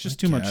thing. It's just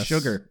too much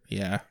sugar.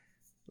 Yeah.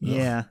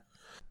 Yeah.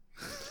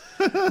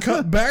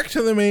 Cut back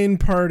to the main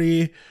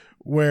party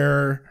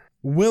where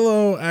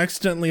Willow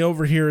accidentally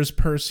overhears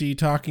Percy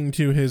talking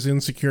to his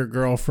insecure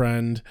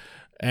girlfriend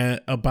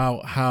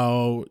about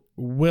how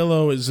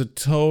Willow is a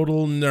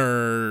total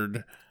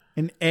nerd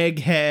an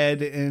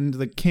egghead and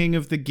the king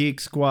of the Geek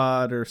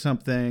Squad or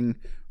something,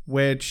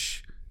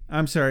 which,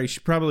 I'm sorry, she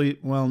probably,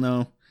 well,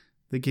 no,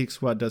 the Geek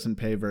Squad doesn't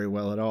pay very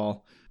well at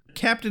all.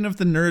 Captain of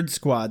the Nerd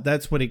Squad,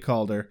 that's what he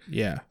called her.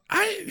 Yeah.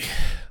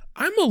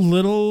 I'm a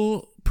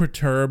little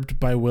perturbed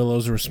by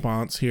Willow's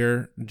response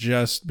here,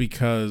 just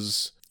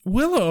because,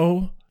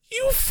 Willow,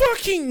 you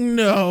fucking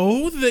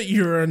know that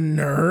you're a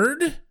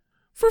nerd.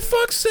 For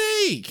fuck's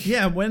sake.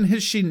 Yeah, when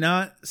has she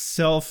not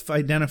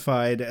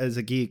self-identified as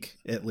a geek,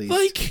 at least?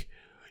 Like,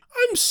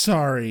 I'm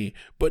sorry,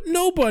 but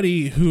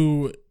nobody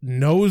who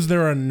knows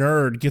they're a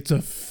nerd gets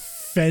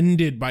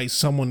offended by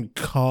someone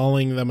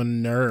calling them a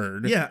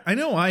nerd. Yeah, I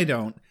know I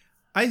don't.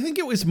 I think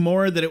it was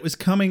more that it was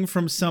coming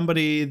from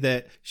somebody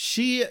that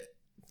she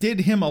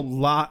did him a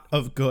lot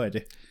of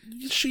good.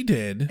 She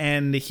did.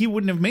 And he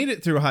wouldn't have made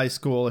it through high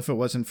school if it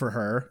wasn't for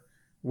her,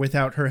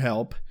 without her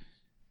help.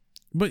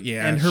 But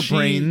yeah, and her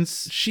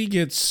brains. She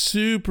gets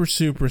super,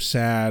 super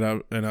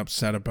sad and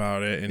upset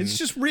about it. And it's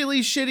just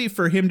really shitty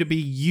for him to be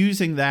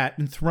using that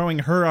and throwing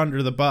her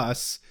under the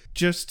bus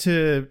just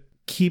to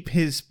keep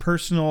his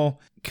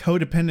personal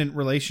codependent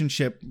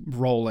relationship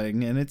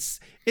rolling. And it's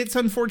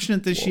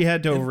unfortunate that she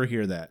had to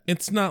overhear that.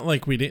 It's not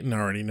like we didn't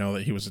already know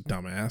that he was a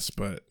dumbass,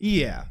 but...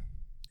 Yeah.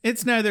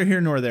 It's neither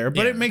here nor there,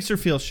 but it makes her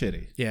feel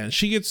shitty. Yeah, and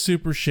she gets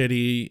super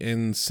shitty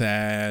and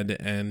sad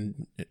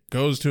and it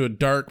goes to a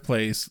dark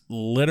place,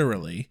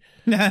 literally.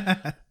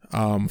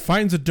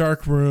 Finds a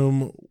dark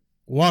room,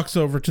 walks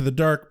over to the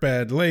dark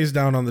bed, lays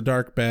down on the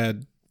dark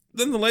bed.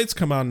 Then the lights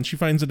come on and she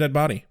finds a dead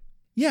body.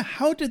 Yeah,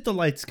 how did the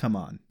lights come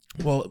on?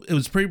 Well, it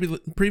was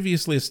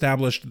previously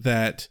established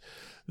that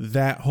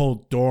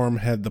whole dorm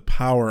had the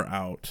power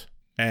out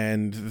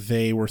and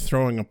they were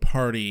throwing a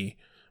party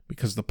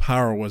because the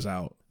power was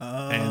out.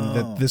 Oh. And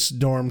that this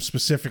dorm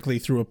specifically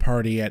threw a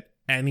party at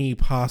any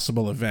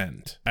possible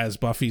event. As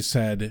Buffy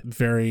said,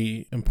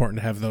 very important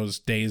to have those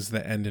days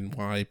that end in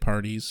Y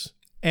parties.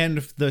 And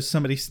if there's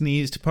somebody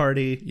sneezed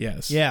party.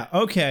 Yes. Yeah,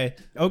 okay.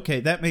 Okay,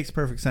 that makes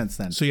perfect sense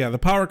then. So yeah, the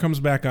power comes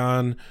back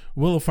on.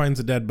 Willow finds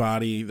a dead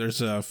body.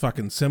 There's a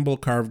fucking symbol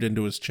carved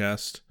into his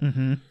chest.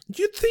 Mm-hmm.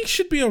 You'd think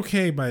she'd be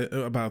okay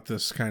about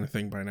this kind of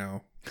thing by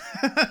now.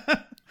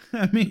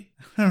 I mean,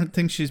 I don't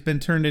think she's been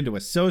turned into a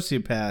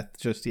sociopath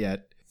just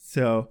yet.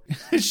 So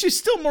she's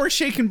still more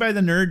shaken by the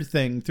nerd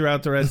thing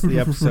throughout the rest of the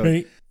episode.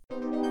 Right.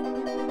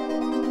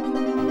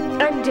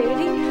 I'm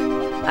dating.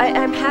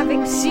 I'm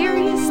having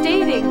serious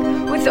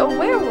dating with a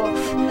werewolf.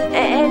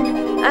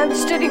 And I'm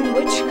studying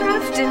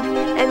witchcraft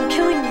and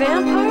killing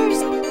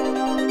vampires.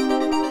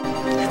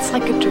 It's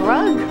like a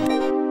drug.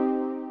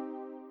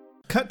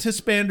 Cut to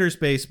Spander's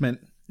basement.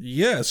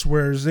 Yes,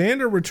 where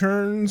Xander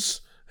returns.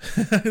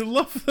 I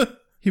love the...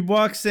 He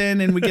walks in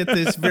and we get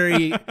this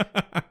very...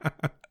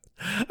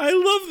 I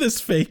love this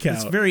fake out.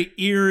 It's very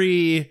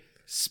eerie.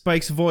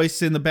 Spike's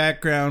voice in the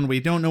background. We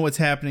don't know what's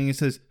happening. He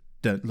says,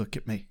 "Don't look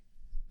at me.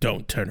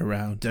 Don't turn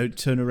around. Don't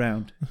turn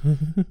around."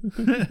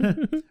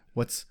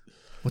 What's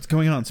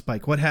going on,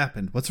 Spike? What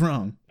happened? What's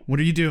wrong? What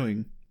are you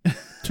doing?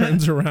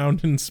 Turns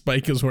around and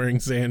Spike is wearing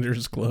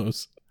Xander's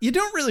clothes. You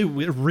don't really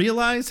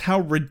realize how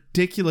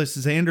ridiculous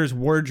Xander's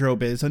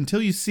wardrobe is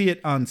until you see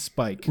it on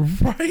Spike.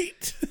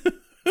 Right?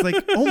 It's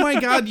like, oh my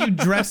God, you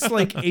dress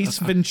like Ace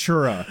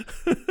Ventura.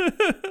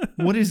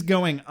 What is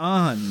going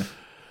on?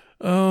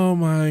 Oh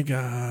my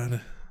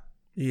God.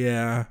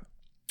 Yeah.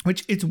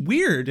 Which it's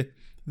weird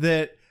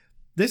that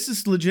this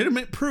is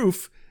legitimate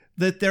proof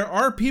that there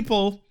are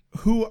people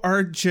who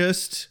are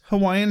just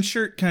Hawaiian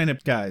shirt kind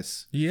of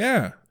guys.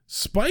 Yeah.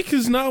 Spike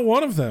is not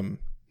one of them.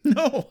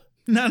 No,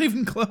 not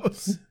even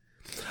close.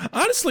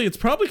 Honestly, it's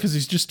probably because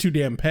he's just too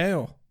damn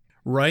pale.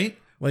 Right?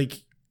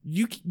 Like,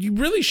 you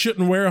really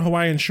shouldn't wear a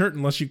Hawaiian shirt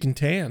unless you can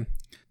tan.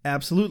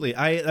 Absolutely.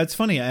 That's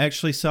funny. I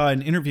actually saw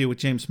an interview with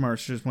James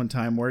Marsters one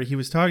time where he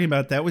was talking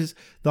about that was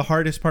the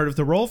hardest part of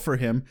the role for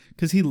him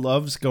because he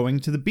loves going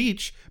to the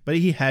beach, but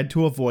he had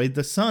to avoid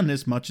the sun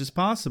as much as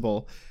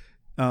possible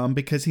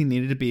because he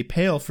needed to be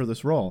pale for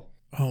this role.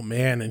 Oh,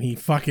 man. And he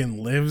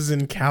fucking lives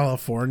in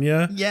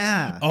California?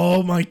 Yeah.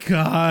 Oh, my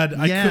God.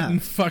 Yeah. I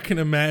couldn't fucking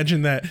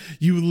imagine that.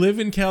 You live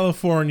in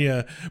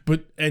California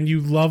and you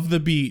love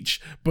the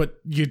beach, but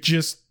you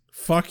just...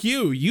 Fuck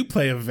you. You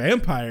play a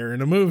vampire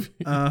in a movie.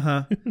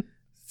 Uh-huh.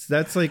 So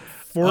that's like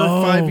 4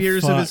 or 5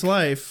 years of his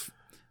life.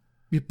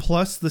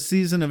 Plus the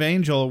season of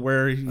Angel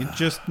where you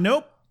just,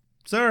 nope,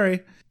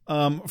 sorry.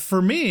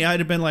 For me, I'd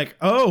have been like,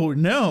 oh,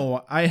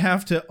 no, I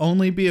have to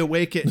only be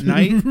awake at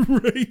night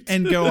right.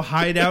 and go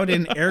hide out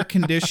in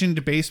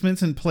air-conditioned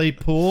basements and play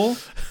pool.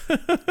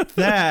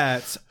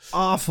 That's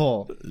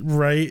awful.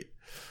 Right.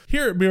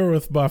 Here at Mirror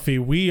with Buffy,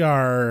 we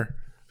are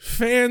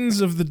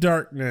fans of the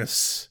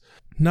darkness.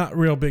 Not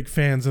real big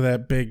fans of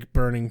that big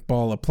burning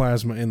ball of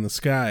plasma in the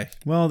sky.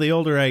 Well, the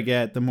older I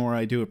get, the more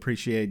I do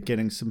appreciate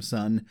getting some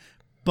sun.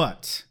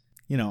 But,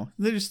 you know,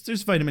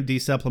 there's vitamin D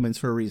supplements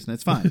for a reason.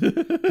 It's fine.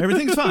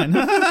 Everything's fine.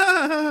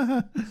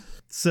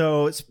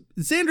 So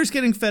Xander's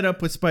getting fed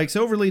up with Spike's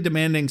overly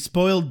demanding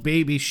spoiled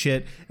baby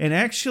shit and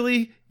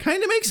actually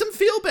kind of makes him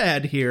feel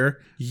bad here.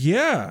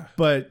 Yeah.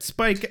 But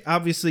Spike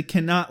obviously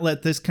cannot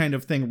let this kind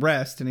of thing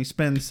rest, and he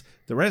spends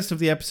the rest of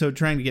the episode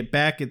trying to get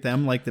back at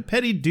them like the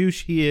petty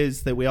douche he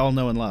is that we all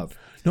know and love.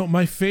 No,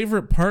 my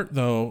favorite part,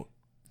 though,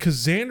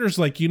 because Xander's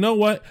like, you know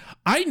what?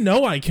 I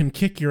know I can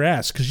kick your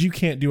ass because you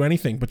can't do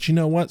anything. But you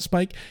know what,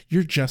 Spike?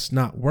 You're just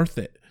not worth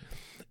it.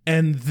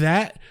 And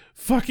that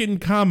fucking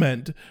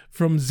comment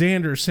from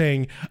Xander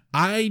saying,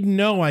 I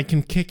know I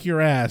can kick your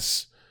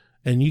ass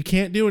and you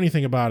can't do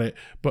anything about it,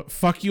 but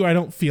fuck you, I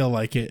don't feel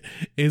like it,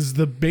 is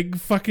the big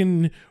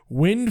fucking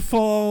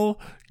windfall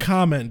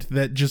comment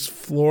that just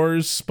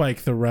floors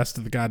Spike the rest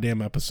of the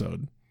goddamn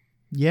episode.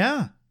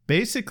 Yeah,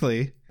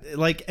 basically.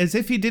 Like, as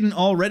if he didn't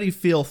already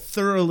feel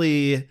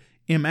thoroughly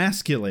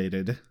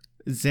emasculated,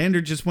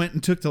 Xander just went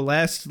and took the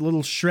last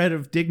little shred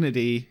of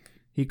dignity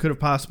he could have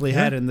possibly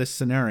had in this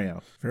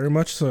scenario. Very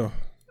much so.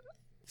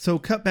 So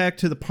cut back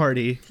to the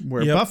party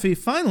where Buffy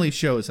finally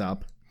shows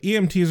up.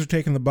 EMTs are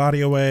taking the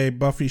body away.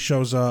 Buffy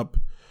shows up.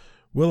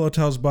 Willow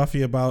tells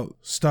Buffy about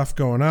stuff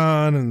going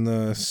on and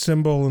the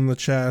symbol in the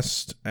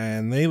chest,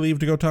 and they leave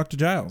to go talk to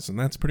Giles, and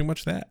that's pretty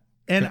much that.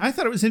 And I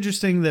thought it was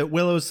interesting that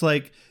Willow's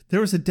like,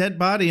 there was a dead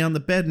body on the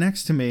bed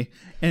next to me,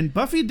 and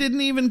Buffy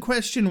didn't even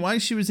question why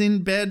she was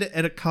in bed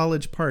at a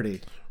college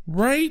party.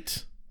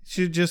 Right?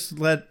 She just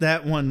let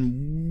that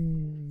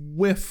one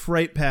whiff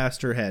right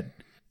past her head.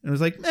 And it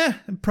was like,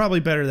 probably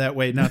better that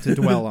way not to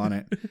dwell on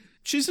it.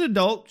 She's an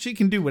adult. She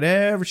can do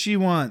whatever she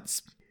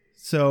wants.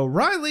 So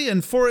Riley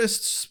and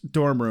Forrest's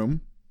dorm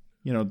room,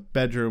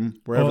 bedroom,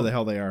 wherever the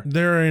hell they are.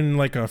 They're in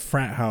like a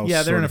frat house.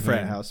 Yeah, they're in a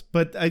frat house.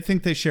 But I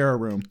think they share a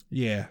room.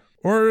 Yeah.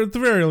 Or at the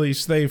very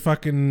least, they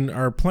fucking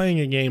are playing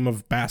a game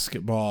of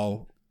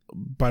basketball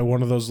by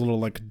one of those little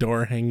like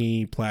door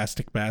hangy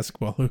plastic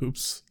basketball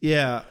hoops.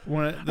 Yeah.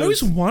 I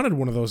always wanted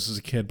one of those as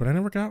a kid, but I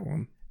never got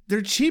one.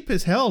 They're cheap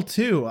as hell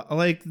too.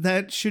 Like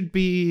that should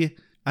be,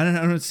 I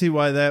don't see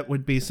why that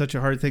would be such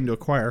a hard thing to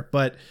acquire,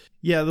 but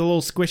yeah, the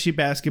little squishy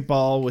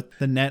basketball with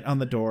the net on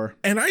the door.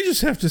 And I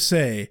just have to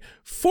say,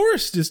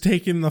 Forrest is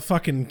taking the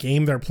fucking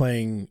game they're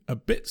playing a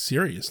bit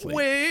seriously.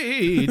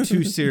 Way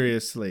too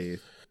seriously.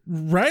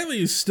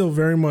 Riley is still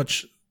very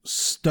much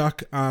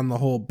stuck on the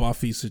whole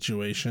Buffy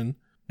situation,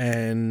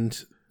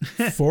 and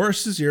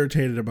Forrest is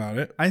irritated about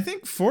it. I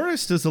think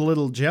Forrest is a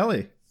little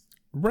jelly.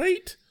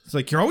 Right? It's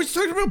like, you're always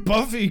talking about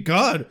Buffy.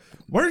 God,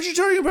 why aren't you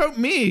talking about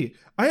me?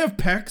 I have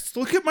pecs.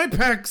 Look at my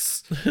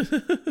pecs.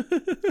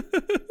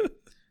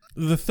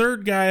 The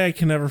third guy, I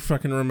can never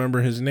fucking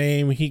remember his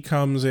name. He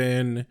comes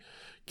in,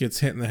 gets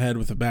hit in the head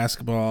with a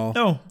basketball.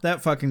 Oh,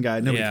 that fucking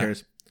guy. Nobody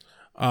cares.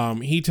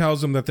 He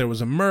tells him that there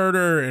was a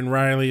murder, and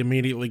Riley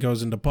immediately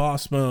goes into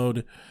boss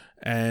mode,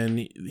 and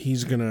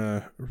he's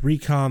gonna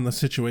recon the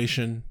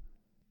situation.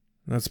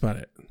 That's about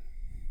it.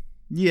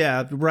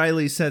 Yeah,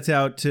 Riley sets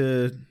out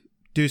to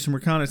do some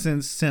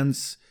reconnaissance,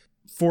 sends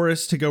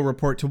Forrest to go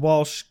report to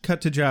Walsh,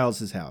 cut to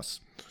Giles' house.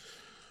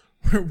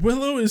 Where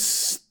Willow is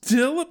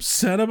still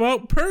upset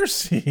about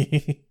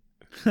Percy.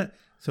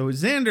 So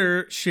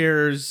Xander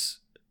shares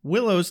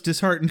Willow's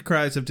disheartened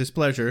cries of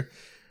displeasure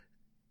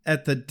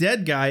at the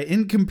dead guy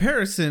in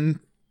comparison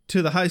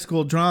to the high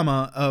school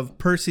drama of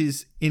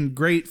Percy's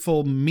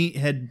ingrateful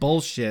meathead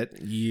bullshit.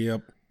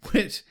 Yep.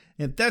 Which,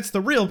 if that's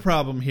the real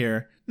problem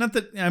here. Not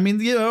that, I mean,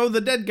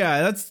 the dead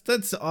guy,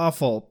 that's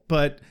awful.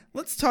 But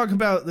let's talk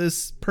about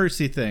this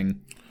Percy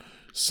thing.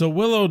 So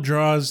Willow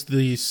draws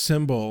the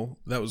symbol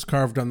that was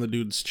carved on the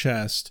dude's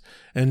chest,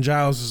 and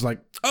Giles is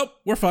like, oh,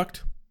 we're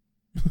fucked.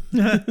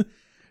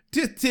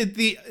 This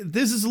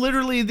is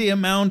literally the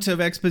amount of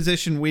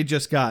exposition we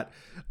just got.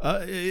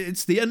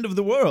 It's the end of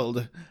the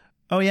world.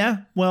 Oh,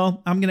 yeah?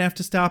 Well, I'm going to have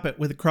to stop it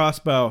with a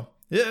crossbow.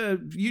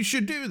 You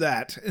should do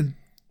that.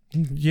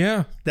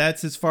 Yeah.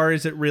 That's as far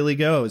as it really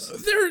goes.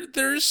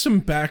 There's some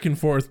back and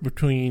forth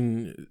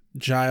between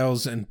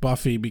Giles and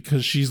Buffy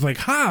because she's like,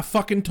 ha,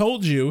 fucking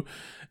told you.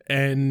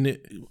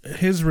 And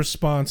his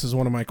response is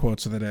one of my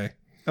quotes of the day.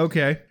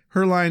 Okay.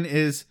 Her line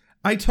is,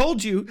 I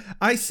told you,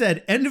 I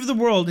said end of the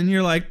world, and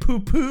you're like,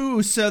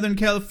 poo-poo, Southern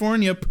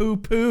California,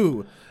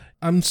 poo-poo.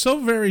 I'm so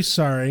very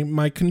sorry.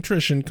 My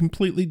contrition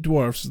completely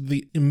dwarfs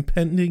the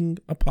impending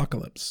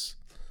apocalypse.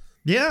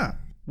 Yeah,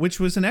 which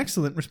was an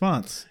excellent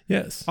response.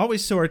 Yes.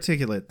 Always so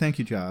articulate. Thank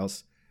you,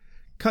 Giles.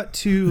 Cut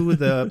to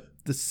the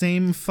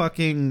same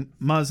fucking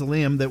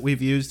mausoleum that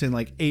we've used in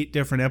like 8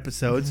 different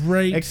episodes.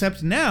 Right.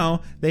 Except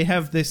now they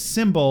have this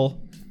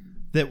symbol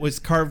that was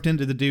carved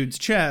into the dude's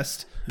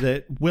chest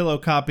that Willow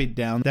copied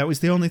down. That was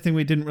the only thing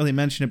we didn't really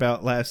mention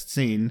about last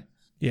scene.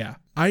 Yeah.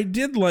 I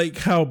did like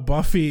how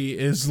Buffy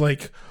is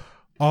like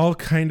all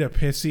kind of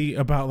pissy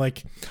about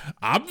like,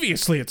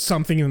 obviously it's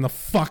something in the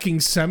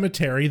fucking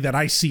cemetery that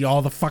I see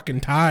all the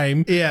fucking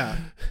time. Yeah.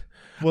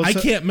 Well, I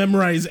can't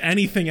memorize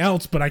anything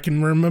else, but I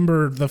can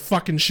remember the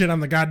fucking shit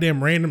on the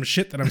goddamn random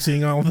shit that I'm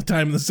seeing all the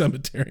time in the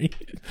cemetery.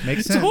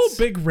 Makes sense. It's a whole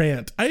big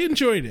rant. I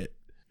enjoyed it.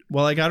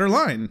 Well, I got her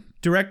line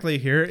directly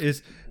here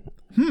is,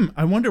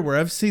 I wonder where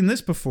I've seen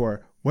this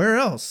before. Where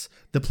else?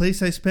 The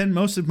place I spend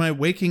most of my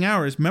waking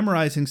hours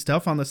memorizing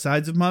stuff on the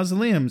sides of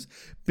mausoleums.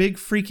 Big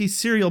freaky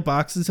cereal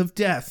boxes of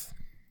death.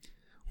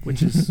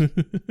 Which is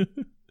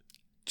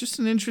just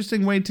an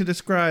interesting way to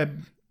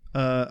describe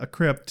a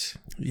crypt.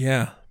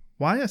 Yeah.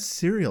 Why a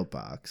cereal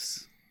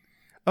box?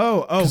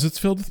 Oh. Because it's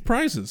filled with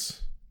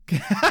prizes.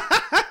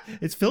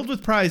 It's filled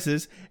with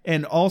prizes,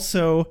 and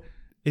also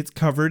it's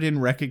covered in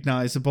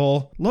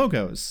recognizable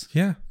logos.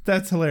 Yeah.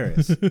 That's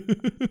hilarious.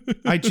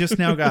 I just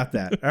now got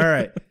that. All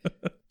right.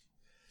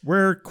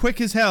 We're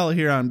quick as hell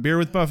here on Beer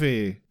with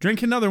Buffy.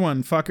 Drink another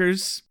one,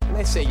 fuckers. And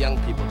they say young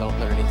people don't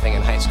learn anything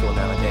in high school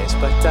nowadays,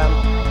 but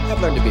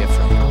I've learned to be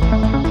afraid.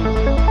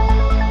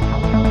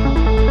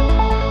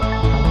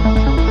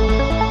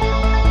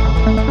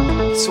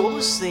 So what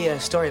was the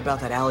story about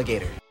that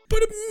alligator?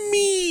 But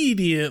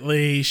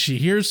immediately she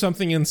hears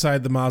something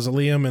inside the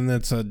mausoleum, and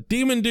it's a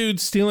demon dude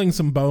stealing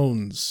some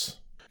bones.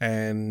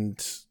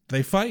 And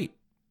they fight.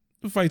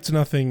 The fight's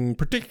nothing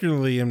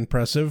particularly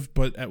impressive,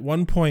 but at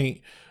one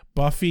point,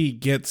 Buffy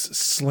gets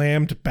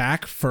slammed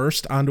back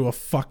first onto a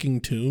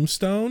fucking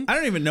tombstone. I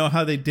don't even know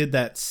how they did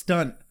that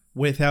stunt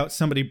without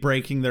somebody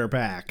breaking their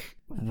back.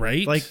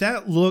 Right? Like,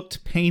 that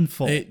looked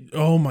painful.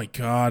 Oh my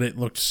god, it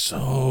looked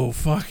so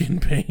fucking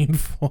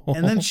painful.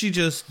 And then she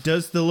just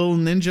does the little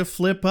ninja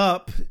flip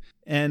up,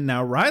 and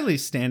now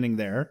Riley's standing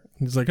there.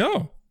 He's like,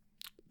 oh,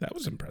 that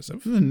was impressive.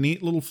 This is a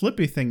neat little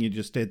flippy thing you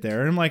just did there.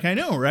 And I'm like, I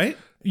know, right?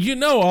 You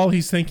know, all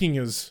he's thinking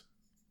is,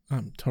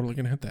 I'm totally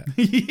gonna hit that.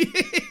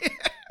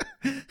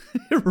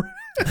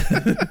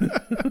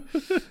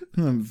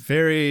 I'm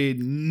very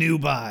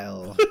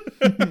nubile.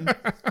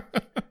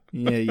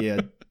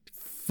 Yeah.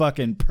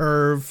 Fucking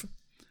perv.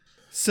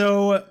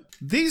 So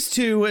these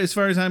two, as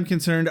far as I'm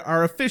concerned,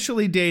 are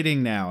officially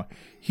dating now.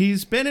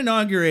 He's been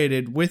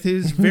inaugurated with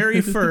his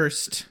very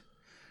first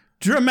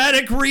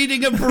dramatic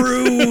reading of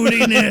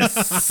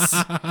broodiness.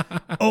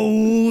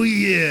 Oh,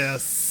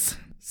 yes.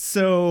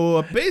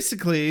 So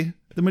basically,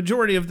 the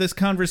majority of this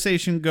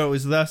conversation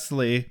goes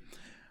thusly: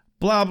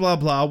 blah, blah,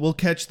 blah, we'll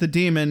catch the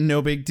demon,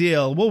 no big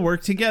deal. We'll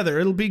work together,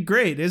 it'll be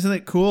great. Isn't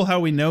it cool how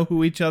we know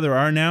who each other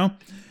are now?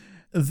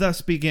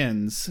 Thus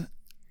begins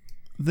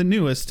the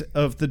newest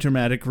of the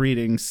dramatic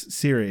readings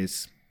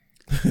series.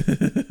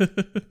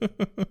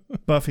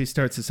 Buffy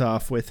starts us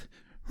off with,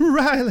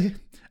 Riley,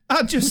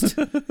 I just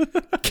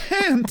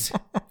can't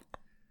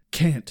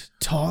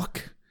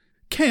talk.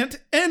 Can't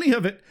any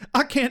of it.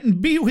 I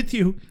can't be with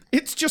you.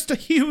 It's just a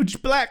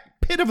huge black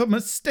pit of a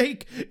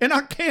mistake, and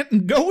I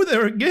can't go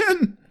there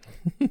again.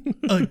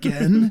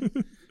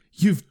 Again?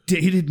 You've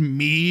dated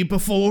me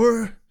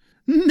before?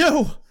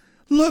 No.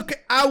 Look,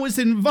 I was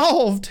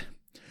involved.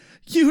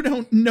 You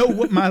don't know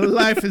what my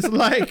life is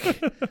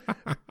like,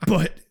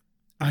 but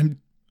I'm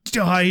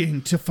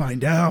dying to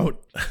find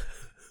out.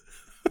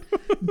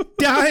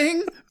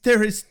 Dying?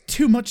 There is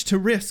too much to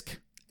risk.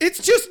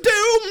 It's just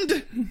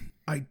doomed.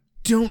 I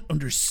don't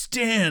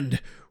understand.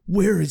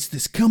 Where is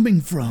this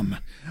coming from?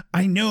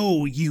 I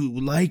know you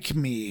like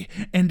me,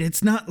 and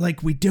it's not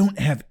like we don't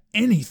have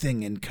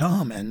anything in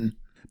common.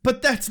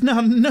 But that's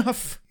not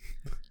enough.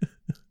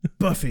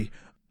 Buffy,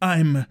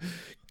 I'm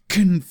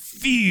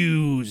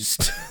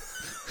confused.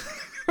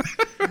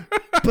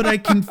 But I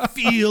can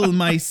feel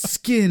my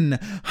skin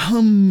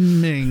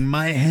humming,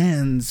 my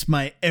hands,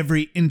 my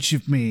every inch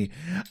of me.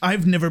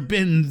 I've never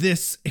been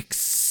this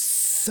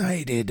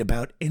excited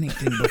about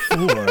anything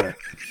before.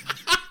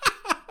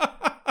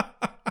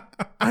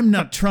 I'm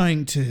not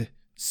trying to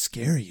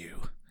scare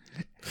you,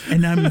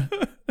 and I'm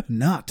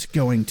not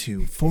going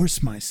to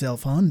force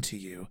myself onto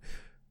you,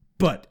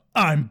 but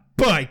I'm,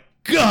 by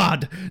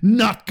God,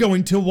 not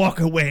going to walk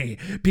away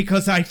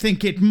because I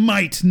think it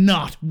might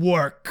not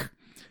work.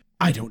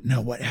 I don't know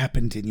what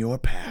happened in your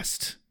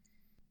past.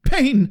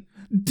 Pain,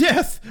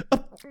 death,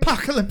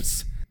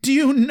 apocalypse. Do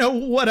you know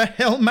what a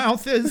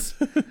hellmouth is?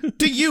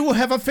 Do you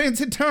have a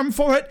fancy term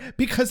for it?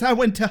 Because I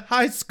went to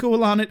high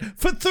school on it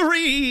for 3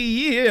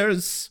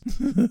 years.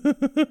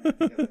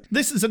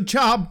 This is a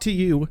job to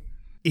you.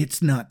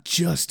 It's not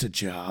just a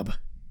job.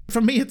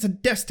 For me, it's a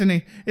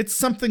destiny. It's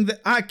something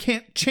that I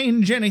can't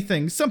change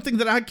anything. Something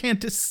that I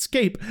can't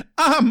escape.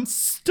 I'm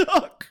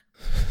stuck.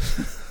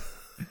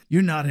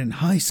 You're not in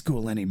high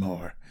school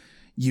anymore.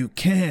 You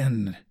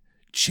can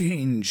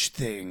change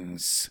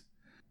things.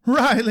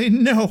 Riley,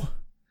 no.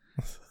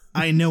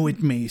 I know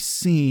it may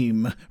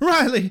seem.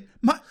 Riley,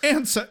 my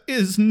answer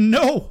is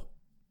no.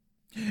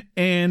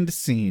 And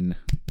scene.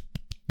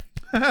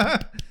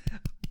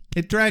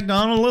 It dragged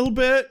on a little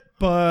bit,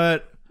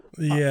 but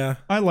yeah,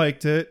 I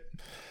liked it.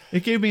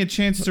 It gave me a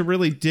chance to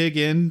really dig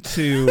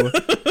into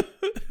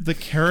the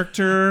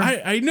character.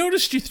 I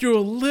noticed you threw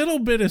a little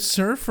bit of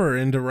Surfer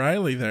into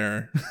Riley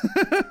there.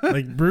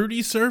 Like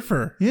broody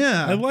Surfer.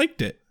 Yeah. I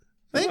liked it.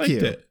 Thank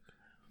you.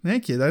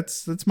 Thank you.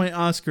 That's my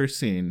Oscar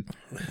scene.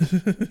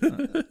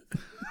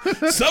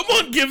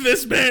 Someone give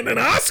this man an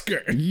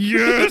Oscar.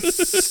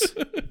 Yes.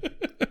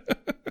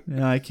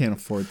 Yeah, I can't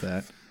afford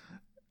that.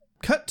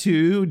 Cut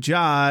to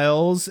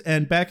Giles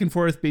and back and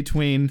forth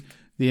between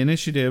the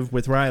initiative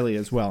with Riley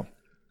as well.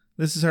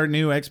 This is our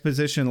new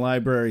exposition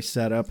library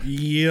setup.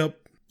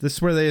 Yep. This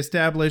is where they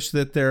establish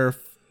that they're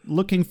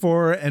looking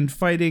for and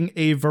fighting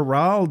a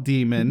viral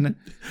demon.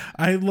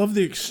 I love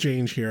the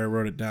exchange here. I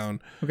wrote it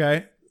down.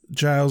 Okay.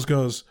 Giles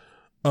goes,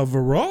 a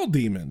viral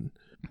demon.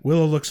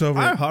 Willow looks over.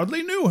 I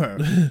hardly knew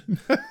her.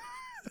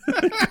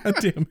 God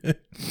damn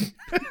it.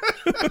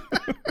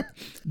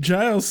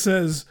 Giles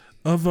says,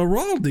 a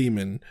viral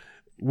demon.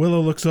 Willow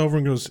looks over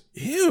and goes,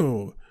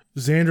 ew.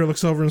 Xander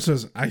looks over and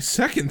says, I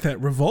second that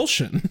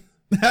revulsion.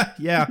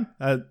 Yeah,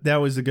 that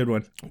was a good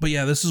one. But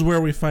yeah, this is where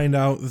we find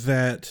out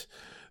that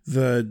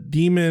the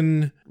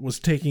demon was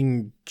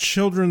taking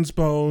children's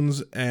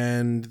bones,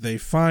 and they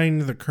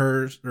find the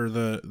curse or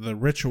the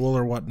ritual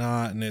or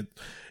whatnot, and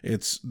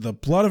it's the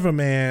blood of a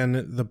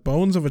man, the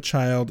bones of a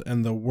child,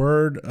 and the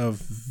word of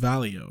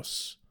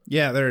Valios.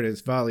 Yeah, there it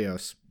is,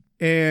 Valios.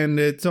 And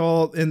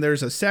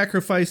there's a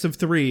sacrifice of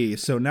 3.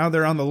 So now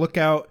they're on the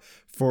lookout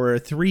for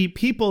 3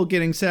 people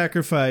getting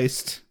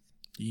sacrificed.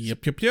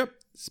 Yep.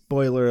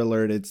 Spoiler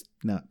alert, it's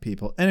not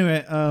people.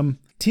 Anyway,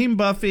 Team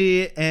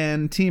Buffy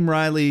and Team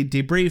Riley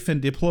debrief and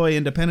deploy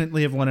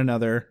independently of one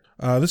another.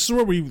 This is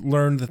where we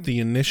learned that the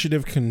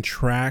initiative can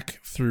track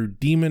through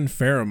demon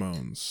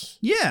pheromones.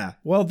 Yeah,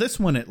 well, this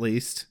one at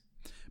least.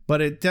 But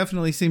it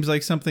definitely seems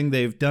like something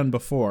they've done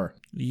before.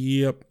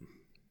 Yep.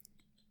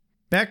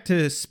 Back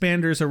to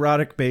Spander's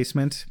erotic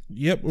basement.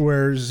 Yep,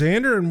 where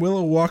Xander and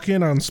Willow walk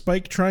in on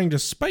Spike trying to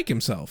spike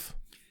himself.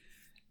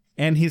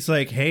 And he's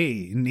like,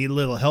 hey, need a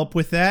little help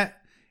with that?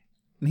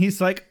 And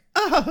he's like,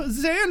 oh,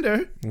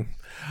 Xander.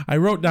 I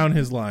wrote down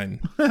his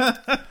line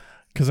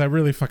because I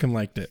really fucking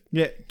liked it.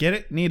 Yeah, get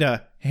it? Need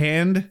a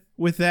hand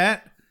with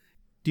that?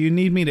 Do you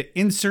need me to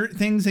insert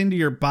things into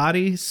your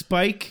body,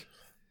 Spike?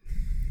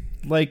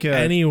 Like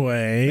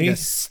a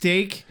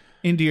steak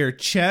into your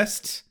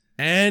chest?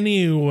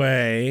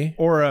 Anyway.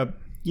 Or a,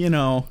 Can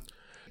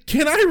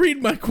I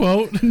read my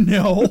quote?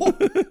 No.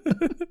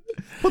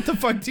 What the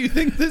fuck do you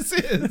think this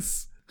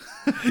is?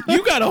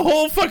 You got a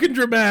whole fucking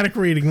dramatic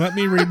reading. Let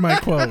me read my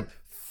quote.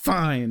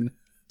 Fine.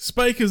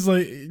 Spike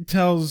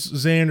tells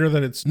Xander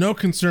that it's no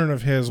concern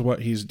of his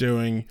what he's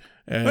doing.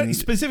 And but he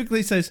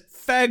specifically says,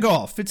 fag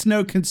off. It's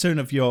no concern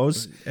of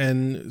yours.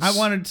 And I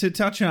wanted to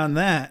touch on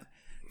that.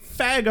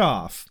 Fag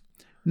off.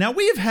 Now,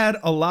 we have had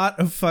a lot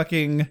of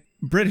fucking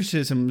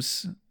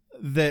Britishisms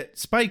that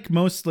Spike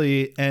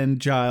mostly and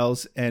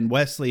Giles and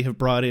Wesley have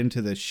brought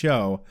into this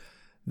show.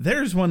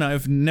 There's one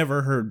I've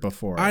never heard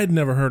before. I'd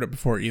never heard it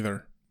before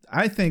either.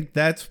 I think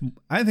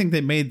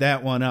they made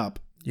that one up.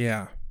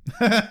 Yeah.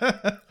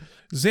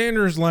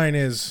 Xander's line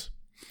is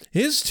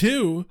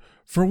too.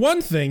 For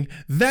one thing,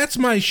 that's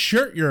my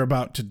shirt you're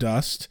about to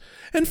dust.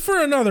 And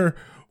for another,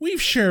 we've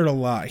shared a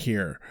lot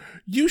here.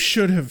 You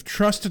should have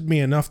trusted me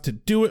enough to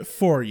do it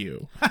for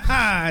you.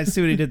 I see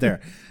what he did there.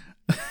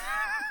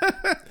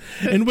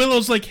 And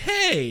Willow's like,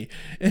 hey.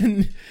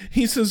 And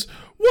he says,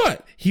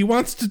 what? He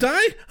wants to die?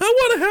 I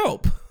want to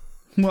help.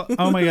 Well,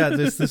 oh my God,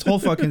 this whole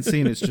fucking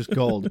scene is just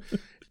gold.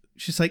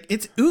 She's like,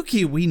 it's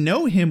Uki. We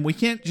know him. We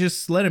can't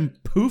just let him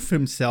poof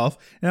himself.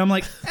 And I'm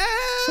like,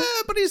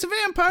 but he's a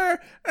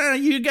vampire.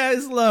 You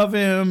guys love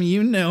him.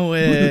 You know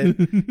it.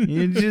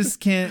 You just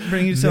can't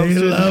bring yourself to it.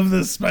 They love the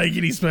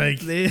spikety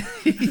spike.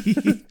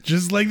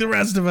 Just like the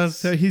rest of us.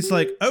 So he's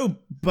like, oh,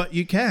 but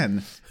you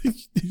can.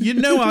 You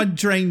know I'd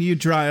drain you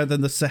drier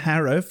than the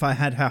Sahara if I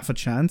had half a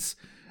chance.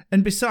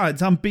 And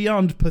besides, I'm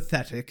beyond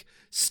pathetic.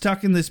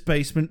 Stuck in this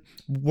basement,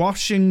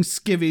 washing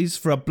skivvies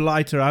for a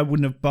blighter I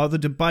wouldn't have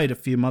bothered to bite a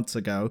few months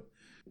ago.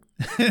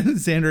 And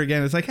Xander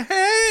again is like,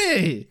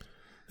 hey!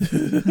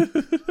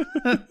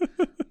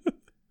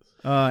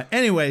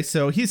 Anyway,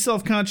 so he's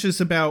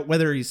self-conscious about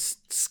whether he's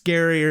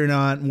scary or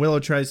not, and Willow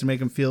tries to make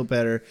him feel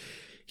better.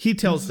 He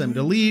tells them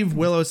to leave.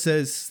 Willow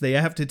says they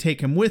have to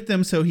take him with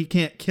them so he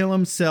can't kill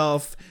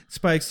himself.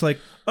 Spike's like,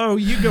 oh,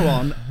 you go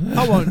on.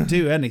 I won't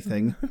do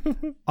anything.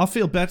 I'll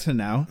feel better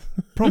now.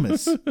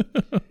 Promise.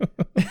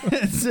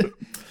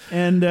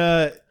 And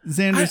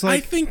Xander's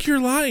like... I think you're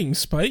lying,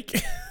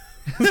 Spike.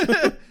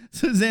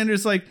 So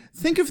Xander's like,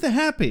 think of the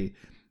happy.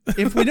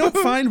 If we don't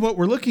find what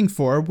we're looking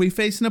for, we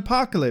face an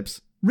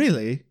apocalypse.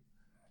 Really?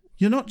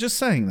 You're not just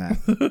saying that.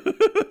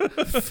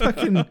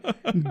 Fucking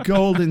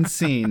golden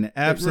scene.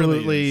 Absolutely.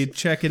 Really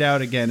check it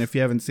out again if you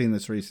haven't seen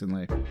this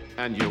recently.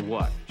 And you're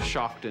what?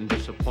 Shocked and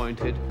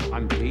disappointed?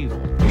 I'm evil.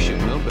 You should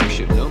know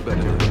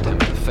better than to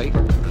tempt the fate.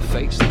 The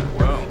fates that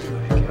Well,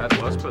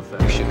 that was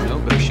pathetic. You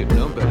should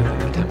know better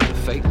than to tempt the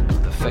fate.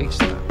 The fates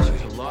that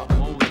There's a lot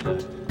more than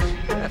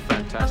that. A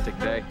fantastic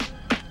day.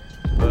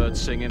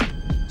 Birds singing,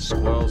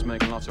 squirrels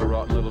making lots of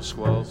rotten little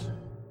squirrels.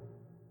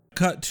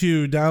 Cut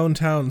to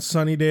downtown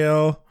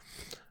Sunnydale,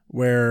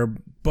 where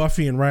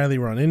Buffy and Riley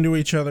run into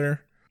each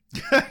other.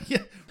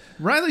 Yeah.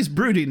 Riley's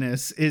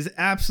broodiness is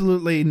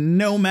absolutely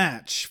no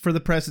match for the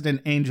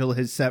precedent Angel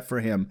has set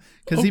for him.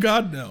 Oh,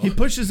 God, no. He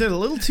pushes it a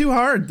little too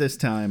hard this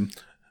time.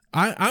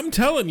 I'm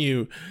telling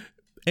you,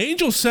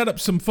 Angel set up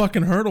some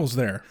fucking hurdles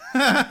there.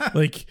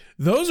 Like,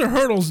 those are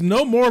hurdles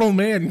no mortal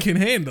man can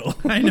handle.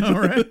 I know,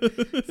 right?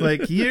 It's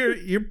like, you're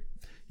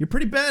you're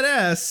pretty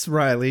badass,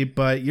 Riley,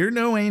 but you're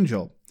no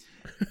angel.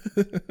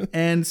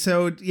 And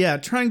so, yeah,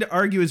 trying to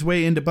argue his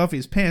way into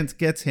Buffy's pants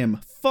gets him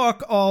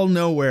fuck all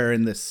nowhere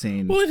in this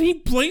scene. Well, and he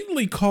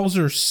blatantly calls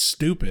her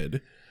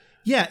stupid.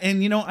 Yeah,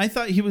 and I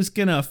thought he was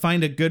gonna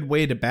find a good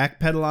way to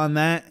backpedal on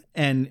that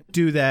and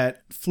do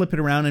that, flip it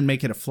around and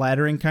make it a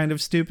flattering kind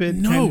of stupid.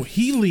 No,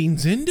 he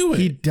leans into it.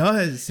 He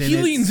does. And he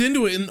leans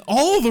into it in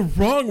all the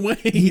wrong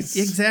ways.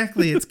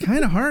 Exactly. It's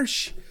kind of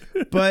harsh.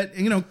 But,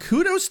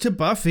 kudos to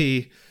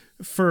Buffy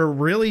for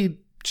really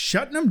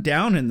shutting him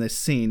down in this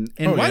scene.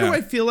 And why do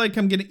I feel like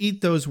I'm going to eat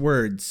those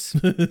words?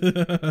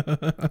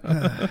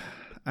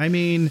 I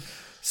mean,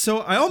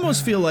 so I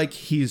almost feel like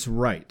he's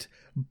right,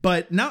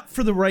 but not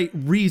for the right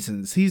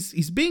reasons.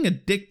 He's being a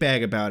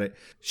dickbag about it.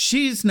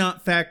 She's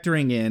not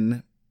factoring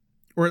in,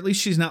 or at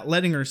least she's not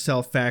letting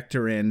herself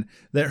factor in,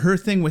 that her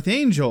thing with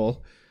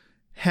Angel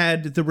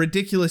had the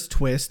ridiculous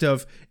twist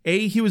of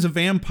A, he was a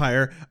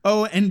vampire,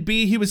 and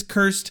B, he was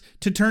cursed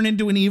to turn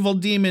into an evil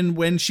demon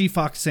when she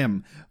fucks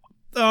him.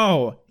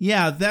 Oh,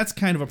 yeah, that's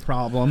kind of a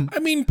problem. I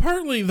mean,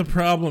 partly the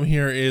problem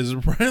here is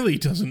Riley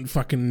doesn't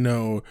fucking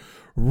know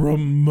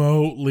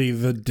remotely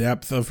the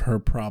depth of her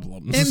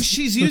problems. And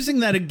she's using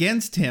that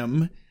against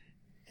him.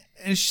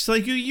 And she's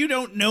like, you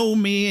don't know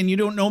me and you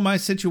don't know my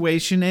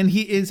situation. And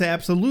he is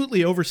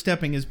absolutely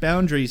overstepping his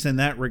boundaries in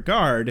that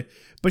regard.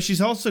 But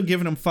she's also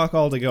giving him fuck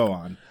all to go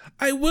on.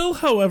 I will,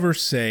 however,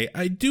 say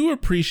I do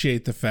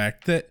appreciate the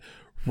fact that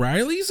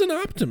Riley's an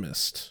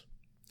optimist.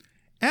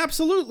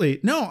 Absolutely.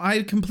 No,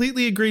 I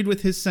completely agreed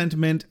with his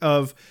sentiment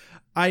of,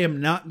 I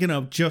am not going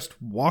to just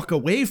walk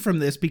away from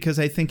this because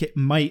I think it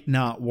might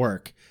not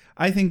work.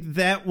 I think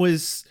that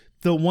was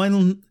the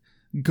one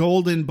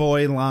golden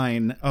boy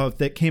line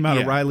that came out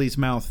of Riley's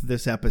mouth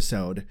this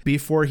episode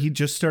before he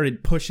just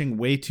started pushing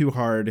way too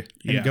hard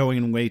and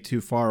going way too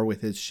far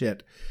with his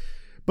shit.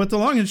 But the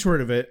long and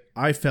short of it,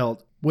 I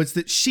felt, was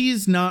that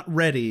she's not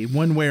ready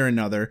one way or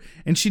another,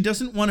 and she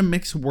doesn't want to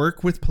mix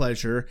work with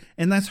pleasure,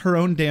 and that's her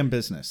own damn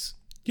business.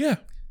 Yeah.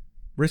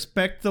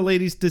 Respect the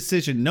lady's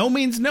decision. No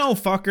means no,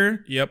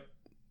 fucker. Yep.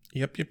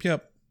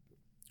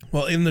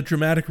 Well, in the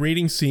dramatic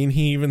reading scene,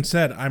 he even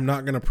said, I'm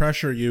not going to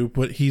pressure you,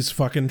 but he's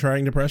fucking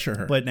trying to pressure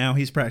her. But now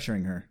he's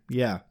pressuring her.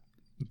 Yeah.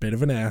 Bit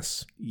of an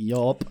ass.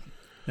 Yup.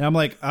 And I'm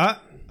like,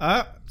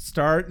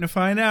 starting to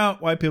find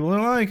out why people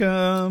don't like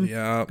him.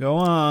 Yeah. Go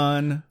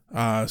on.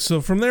 So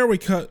from there, we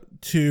cut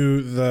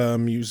to the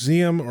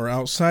museum, or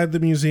outside the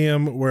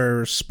museum,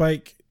 where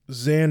Spike,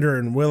 Xander,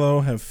 and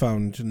Willow have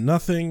found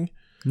nothing.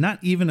 Not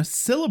even a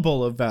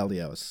syllable of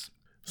Valios.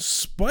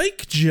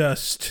 Spike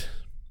just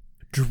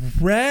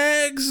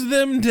drags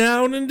them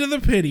down into the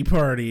pity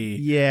party.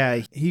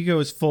 Yeah, he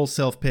goes full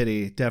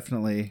self-pity,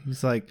 definitely.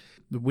 He's like,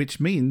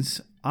 which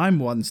means I'm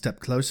one step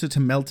closer to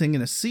melting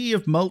in a sea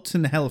of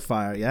molten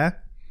hellfire, yeah?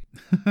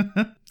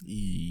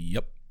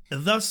 Yep.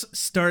 Thus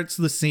starts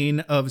the scene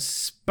of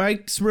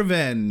Spike's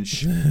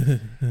revenge.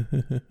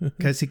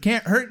 Because he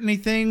can't hurt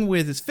anything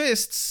with his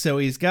fists, so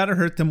he's got to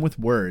hurt them with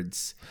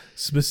words.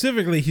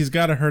 Specifically, he's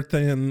got to hurt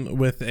them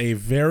with a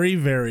very,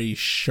 very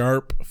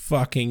sharp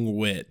fucking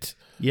wit.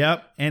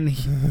 Yep, and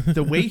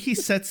the way he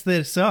sets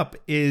this up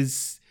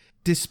is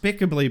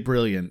despicably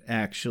brilliant,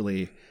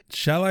 actually.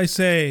 Shall I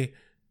say,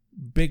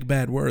 big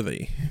bad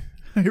worthy.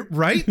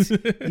 Right?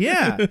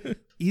 Yeah.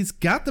 He's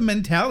got the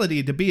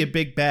mentality to be a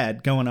big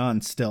bad going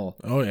on still.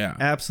 Oh, yeah.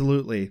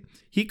 Absolutely.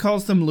 He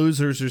calls them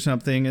losers or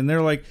something, and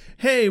they're like,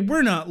 hey,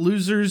 we're not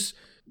losers.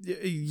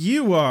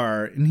 You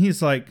are. And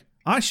he's like,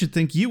 I should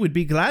think you would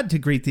be glad to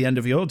greet the end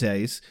of your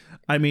days.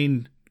 I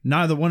mean,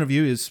 neither one of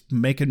you is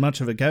making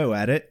much of a go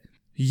at it.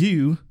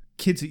 You,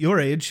 kids at your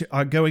age,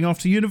 are going off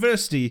to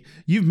university.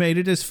 You've made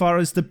it as far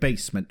as the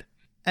basement.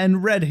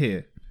 And Red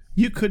here,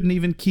 you couldn't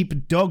even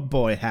keep Dog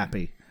Boy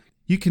happy.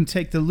 You can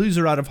take the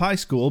loser out of high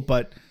school,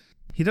 but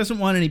he doesn't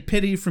want any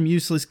pity from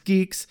useless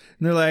geeks.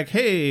 And they're like,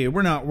 hey,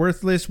 we're not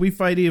worthless. We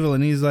fight evil.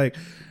 And he's like,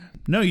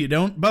 no, you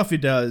don't. Buffy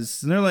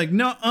does. And they're like,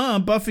 nuh-uh,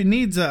 Buffy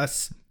needs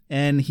us.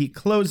 And he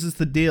closes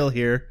the deal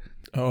here.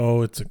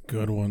 Oh, it's a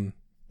good one.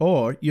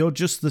 Or you're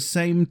just the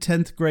same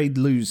 10th grade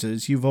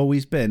losers you've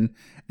always been,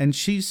 and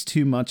she's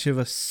too much of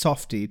a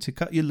softie to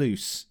cut you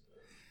loose.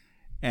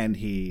 And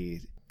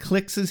he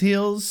clicks his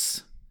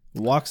heels,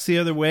 walks the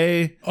other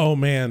way. Oh,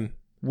 man.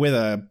 With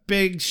a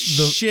big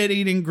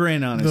shit-eating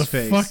grin on his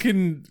face. The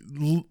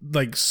fucking,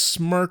 like,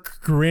 smirk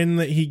grin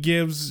that he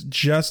gives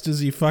just as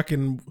he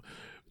fucking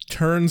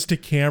turns to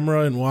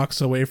camera and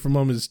walks away from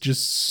him is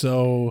just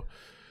so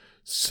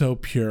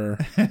pure.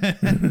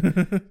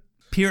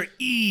 Pure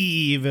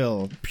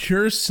evil.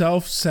 Pure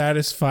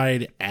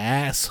self-satisfied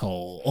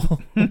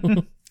asshole.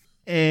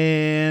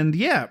 And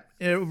yeah,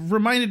 it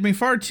reminded me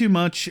far too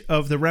much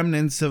of the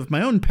remnants of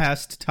my own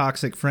past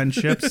toxic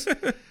friendships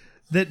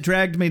that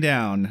dragged me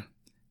down.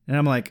 And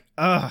I'm like,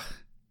 ugh,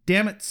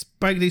 damn it,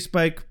 Spikety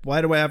Spike,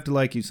 why do I have to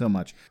like you so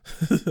much?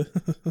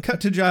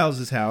 Cut to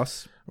Giles'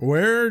 house.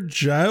 Where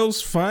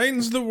Giles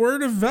finds the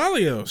word of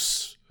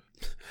Valios.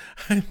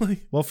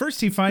 Well, first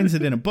he finds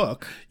it in a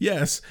book.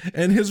 Yes,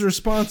 and his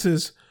response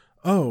is,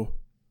 oh,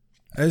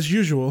 as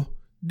usual,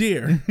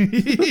 dear.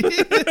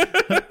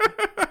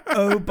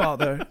 Oh,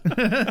 bother.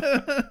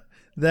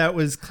 That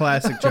was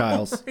classic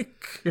Giles. Oh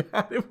my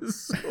God, it was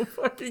so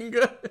fucking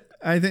good.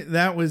 I think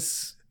that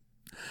was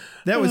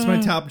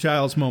my top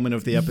Giles moment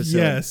of the episode.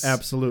 Yes.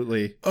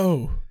 Absolutely.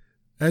 Oh,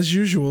 as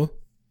usual,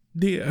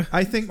 dear.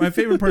 I think my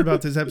favorite part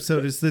about this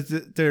episode is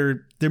that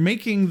they're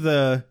making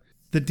the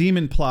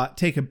demon plot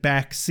take a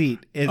back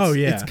seat.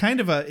 It's kind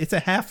of it's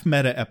a half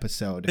meta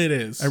episode. It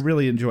is. I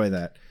really enjoy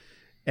that.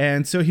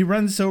 And so he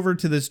runs over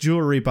to this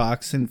jewelry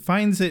box and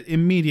finds it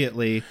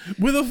immediately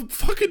with a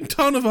fucking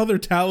ton of other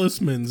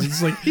talismans.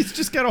 It's like he's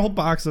just got a whole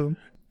box of them.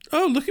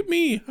 Oh, look at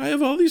me. I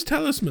have all these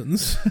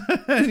talismans.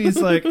 And he's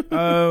like,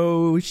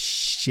 oh,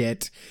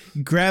 shit.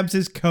 Grabs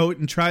his coat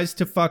and tries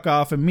to fuck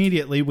off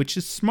immediately, which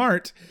is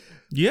smart.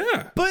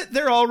 Yeah. But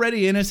they're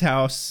already in his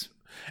house.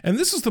 And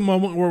this is the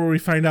moment where we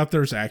find out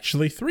there's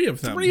actually 3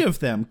 of them. 3 of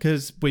them,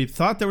 because we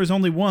thought there was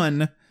only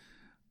one.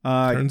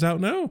 Turns out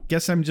no.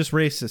 Guess I'm just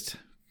racist,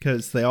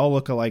 because they all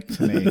look alike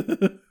to me.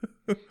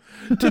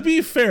 To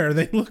be fair,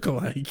 they look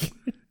alike.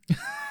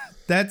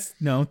 That's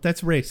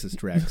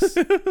racist, Rex.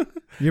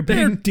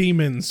 They're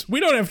demons. We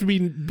don't have to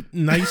be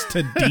nice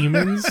to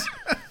demons.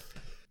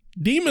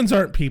 Demons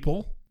aren't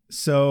people.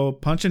 So,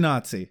 punch a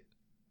Nazi.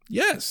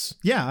 Yes.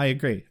 Yeah, I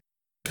agree.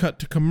 Cut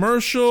to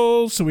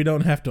commercial so we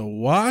don't have to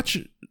watch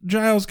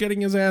Giles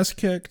getting his ass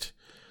kicked.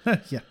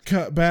 Yeah.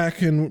 Cut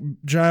back and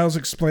Giles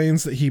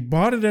explains that he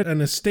bought it at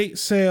an estate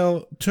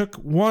sale, took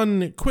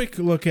one quick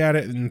look at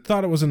it and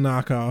thought it was a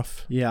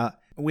knockoff. Yeah.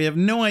 We have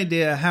no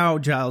idea how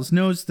Giles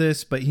knows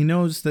this, but he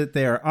knows that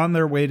they are on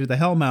their way to the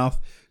Hellmouth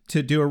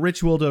to do a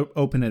ritual to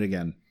open it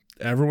again.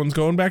 Everyone's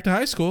going back to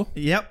high school.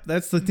 Yep,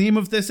 that's the theme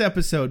of this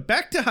episode.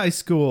 Back to high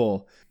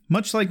school.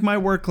 Much like my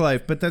work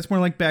life, but that's more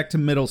like back to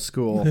middle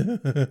school.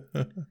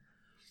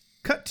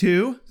 Cut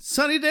to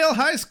Sunnydale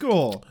High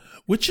School.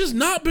 Which has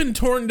not been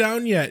torn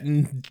down yet.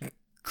 And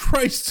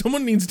Christ,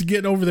 someone needs to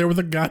get over there with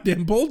a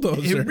goddamn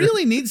bulldozer. It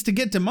really needs to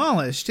get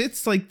demolished.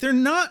 It's like they're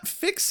not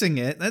fixing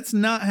it. That's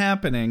not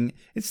happening.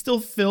 It's still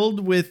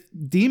filled with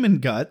demon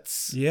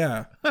guts.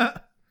 Yeah.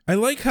 I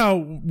like how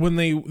when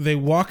they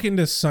walk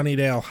into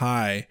Sunnydale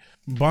High,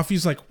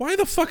 Buffy's like, why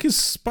the fuck is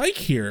Spike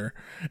here?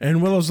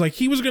 And Willow's like,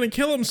 he was going to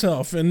kill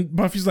himself. And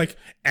Buffy's like,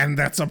 and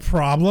that's a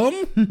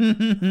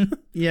problem?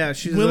 Yeah,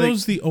 she's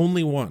Willow's the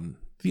only one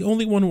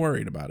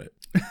worried about it.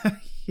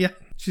 Yeah.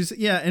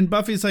 And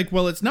Buffy's like,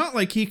 well, it's not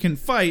like he can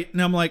fight.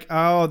 And I'm like,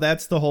 oh,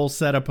 that's the whole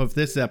setup of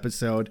this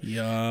episode.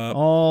 Yeah.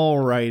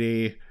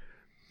 Alrighty.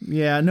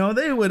 Yeah, no,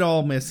 they would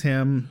all miss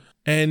him.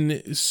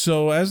 And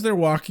so as they're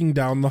walking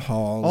down the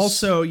halls...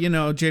 Also,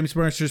 James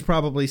Mercer's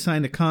probably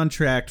signed a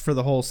contract for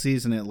the whole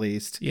season at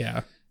least.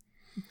 Yeah.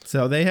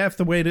 So they have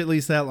to wait at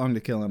least that long to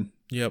kill him.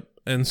 Yep.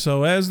 And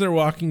so as they're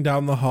walking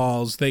down the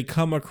halls, they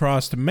come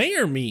across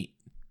Mayor Meat.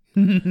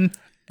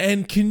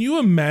 And can you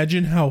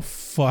imagine how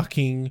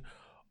fucking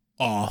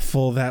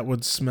awful that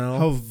would smell?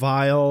 How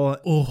vile.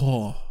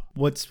 Oh.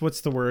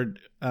 What's the word?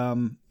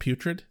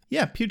 Putrid?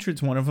 Yeah,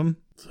 putrid's one of them.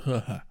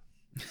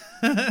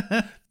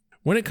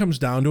 When it comes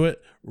down to it,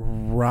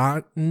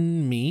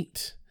 rotten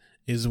meat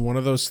is one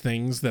of those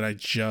things that I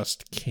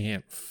just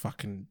can't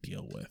fucking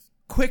deal with.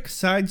 Quick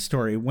side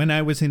story. When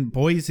I was in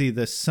Boise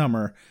this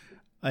summer,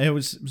 it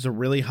was a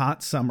really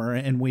hot summer,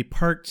 and we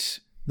parked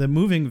the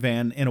moving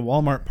van in a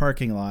Walmart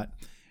parking lot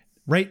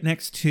right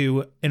next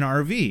to an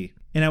RV.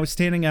 And I was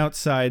standing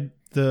outside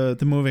the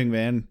moving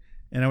van,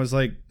 and I was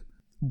like,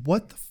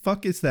 what the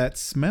fuck is that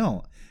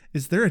smell?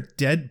 Is there a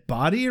dead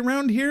body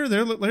around here?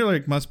 There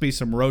like must be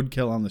some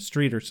roadkill on the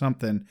street or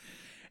something.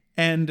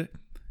 And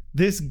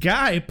this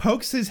guy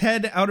pokes his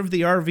head out of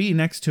the RV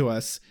next to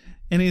us,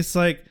 and he's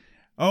like,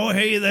 oh,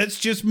 hey, that's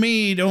just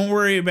me. Don't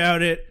worry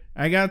about it.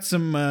 I got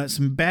some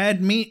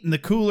bad meat in the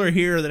cooler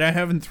here that I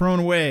haven't thrown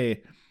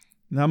away.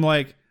 And I'm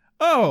like,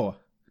 oh,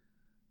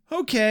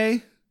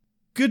 okay.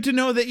 Good to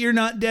know that you're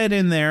not dead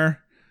in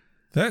there.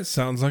 That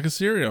sounds like a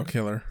serial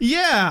killer.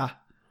 Yeah.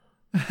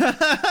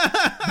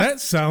 That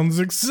sounds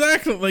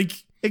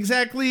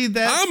exactly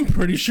that. I'm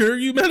pretty sure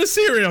you meant a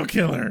serial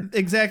killer.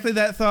 Exactly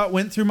that thought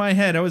went through my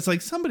head. I was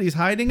like, somebody's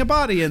hiding a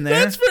body in there.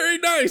 That's very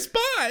nice.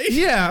 Bye.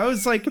 Yeah, I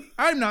was like,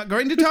 I'm not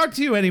going to talk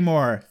to you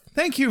anymore.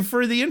 Thank you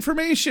for the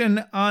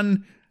information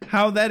on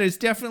how that is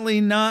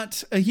definitely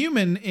not a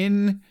human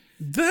in...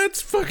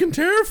 That's fucking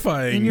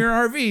terrifying. In your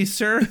RV,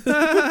 sir.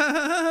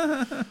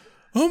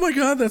 Oh my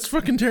God, that's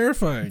fucking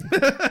terrifying.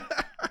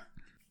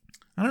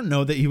 I don't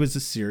know that he was a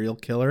serial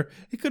killer.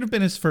 It could have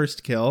been his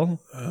first kill.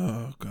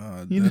 Oh,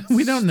 God.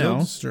 We don't know.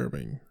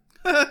 Disturbing.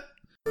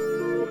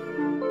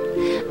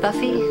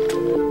 Buffy,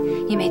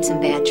 you made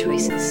some bad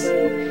choices.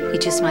 You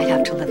just might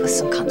have to live with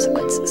some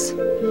consequences.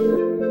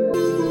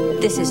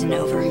 This isn't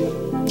over.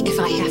 If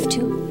I have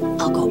to,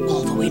 I'll go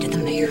all the way to the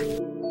mayor.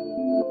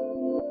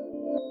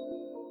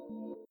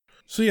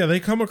 So yeah, they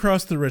come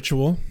across the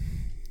ritual,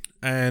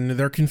 and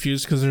they're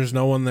confused because there's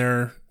no one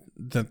there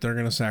that they're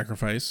going to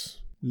sacrifice.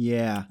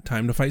 Yeah.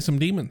 Time to fight some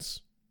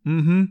demons.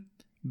 Mm-hmm.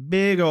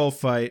 Big old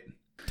fight.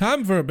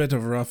 Time for a bit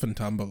of rough and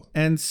tumble.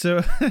 And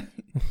so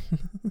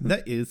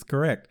That is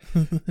correct.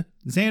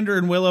 Xander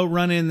and Willow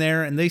run in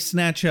there and they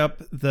snatch up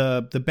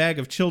the bag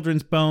of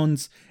children's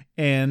bones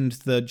and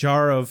the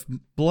jar of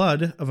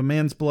blood, of a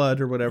man's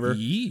blood or whatever.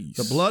 Yeesh.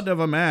 The blood of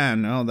a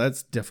man. Oh,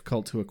 that's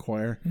difficult to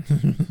acquire.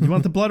 You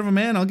want the blood of a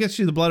man? I'll get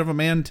you the blood of a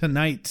man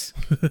tonight.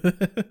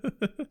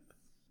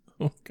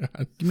 Oh,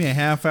 God. Give me a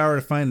half hour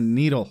to find a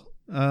needle.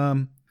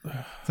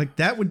 It's like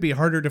that would be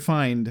harder to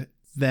find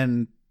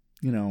than,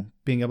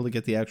 being able to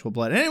get the actual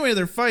blood. Anyway,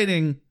 they're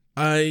fighting.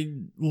 I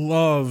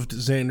loved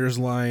Xander's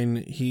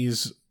line.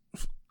 He's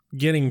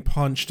getting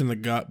punched in the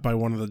gut by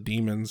one of the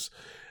demons.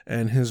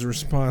 And his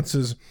response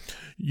is,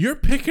 "You're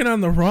picking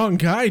on the wrong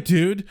guy,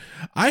 dude.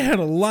 I had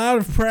a lot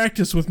of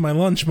practice with my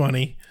lunch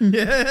money."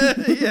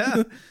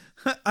 Yeah.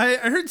 I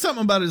heard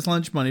something about his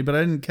lunch money, but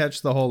I didn't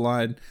catch the whole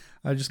line.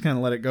 I just kind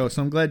of let it go.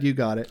 So I'm glad you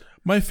got it.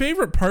 My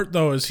favorite part,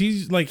 though, is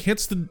he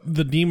hits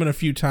the demon a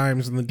few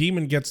times, and the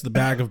demon gets the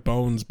bag of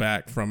bones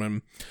back from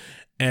him,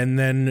 and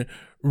then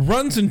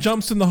runs and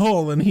jumps in the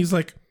hole, and he's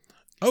like,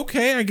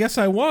 "Okay, I guess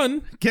I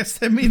won. Guess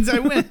that means I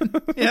win."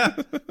 Yeah,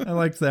 I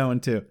liked that one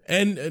too.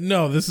 And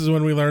no, this is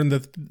when we learned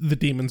that the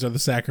demons are the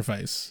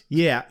sacrifice.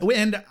 Yeah,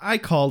 and I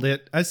called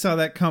it. I saw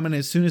that coming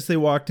as soon as they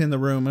walked in the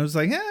room. I was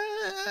like,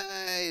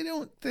 I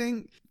don't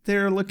think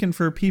they're looking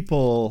for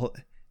people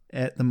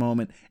at the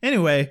moment.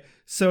 Anyway,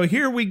 so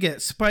here we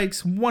get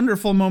Spike's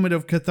wonderful moment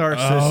of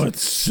catharsis. Oh,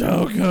 it's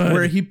so good.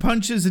 Where he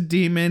punches a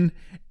demon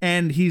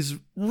and he's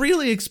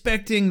really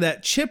expecting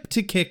that chip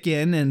to kick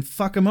in and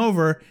fuck him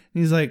over.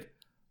 And he's like,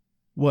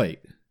 wait,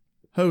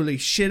 holy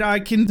shit, I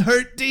can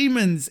hurt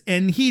demons.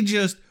 And he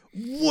just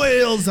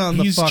wails on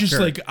the fucker. He's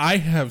just like, I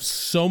have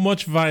so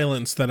much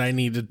violence that I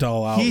need to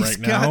dull out right now. He's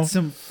got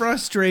some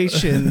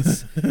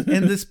frustrations.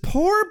 And this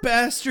poor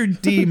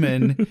bastard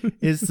demon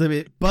is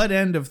the butt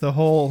end of the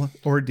whole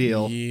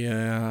ordeal.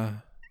 Yeah.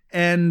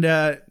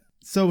 And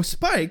so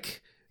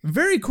Spike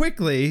very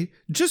quickly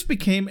just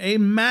became a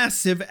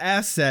massive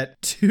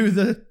asset to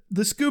the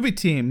Scooby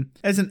team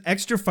as an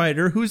extra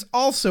fighter who's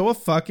also a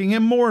fucking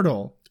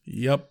immortal.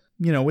 Yep.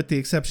 With the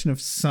exception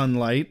of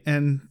sunlight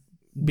and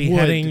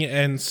beheading wood.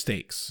 And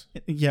stakes.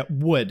 Yeah,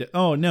 wood.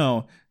 Oh,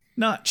 no,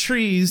 not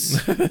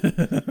trees.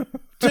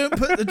 Don't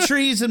put the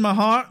trees in my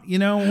heart. You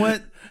know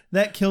what?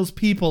 That kills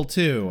people,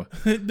 too.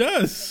 It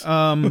does.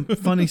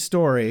 Funny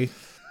story.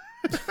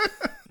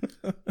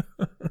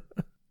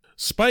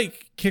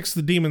 Spike kicks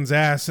the demon's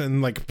ass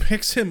and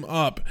picks him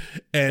up,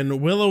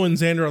 and Willow and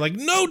Xander are like,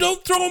 "No,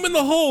 don't throw him in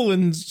the hole,"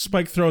 and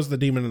Spike throws the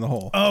demon in the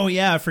hole. Oh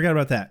yeah, I forgot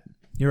about that.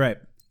 You're right.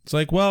 It's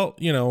like, well,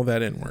 that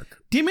didn't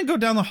work. Demon go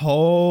down the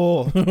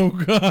hole. Oh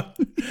God.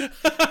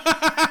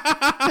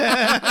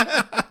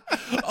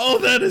 Oh,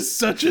 that is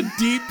such a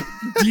deep,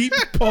 deep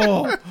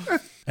pull.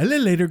 And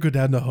then later go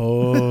down the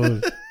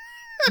hole.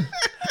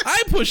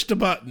 I pushed a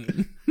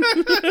button.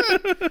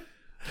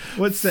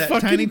 What's that?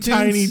 Fucking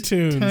Tiny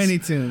Toons. Tiny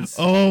Toons.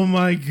 Oh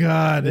my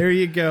God. There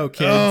you go,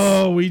 kids.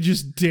 Oh, we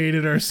just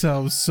dated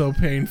ourselves so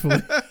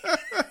painfully.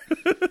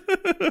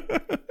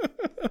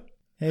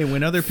 Hey,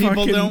 when other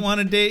people don't want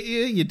to date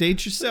you, you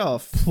date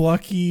yourself.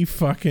 Plucky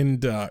fucking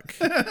duck.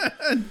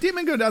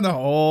 Demon go down the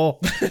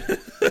hole.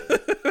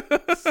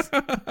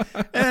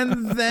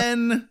 And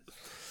then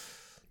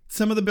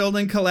some of the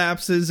building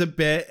collapses a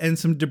bit and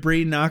some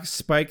debris knocks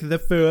Spike the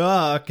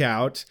fuck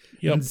out.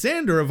 Yep. And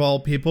Xander, of all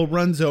people,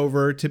 runs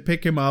over to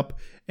pick him up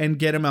and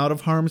get him out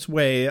of harm's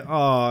way.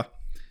 Aw.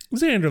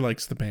 Xander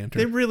likes the banter.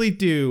 They really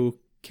do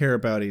care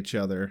about each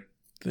other.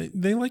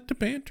 They like to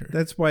banter.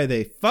 That's why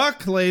they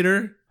fuck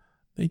later.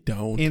 They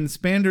don't. In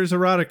Spander's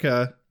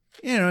Erotica,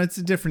 it's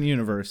a different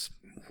universe.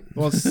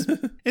 Well,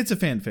 it's a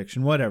fan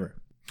fiction, whatever.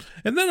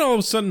 And then all of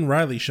a sudden,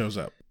 Riley shows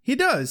up. He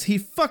does. He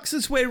fucks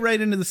his way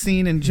right into the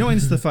scene and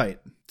joins the fight.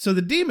 So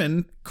the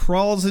demon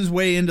crawls his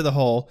way into the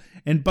hole,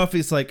 and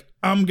Buffy's like,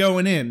 I'm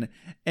going in.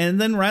 And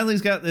then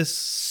Riley's got this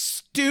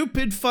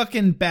stupid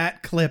fucking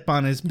bat clip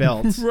on his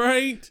belt.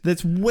 Right?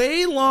 That's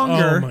way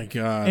longer. Oh my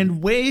God.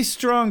 And way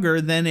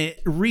stronger than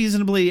it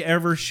reasonably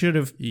ever should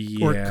have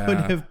or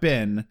could have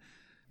been.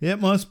 It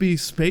must be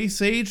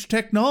space-age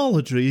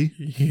technology.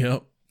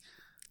 Yep.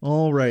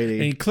 Alrighty.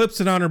 And he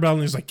clips it on her belt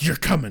and he's like, "You're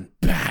coming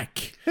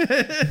back."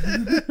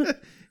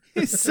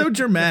 He's so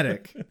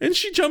dramatic. And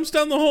she jumps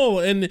down the hole.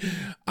 And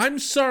I'm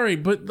sorry,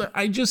 but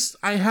I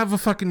have a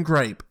fucking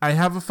gripe.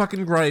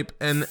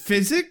 And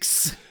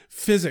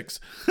Physics?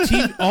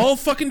 All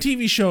fucking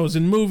TV shows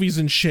and movies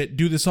and shit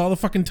do this all the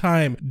fucking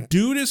time.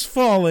 Dude is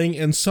falling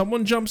and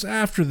someone jumps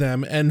after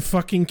them and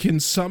fucking can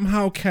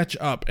somehow catch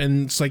up.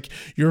 And it's like,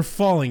 you're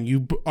falling.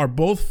 You are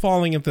both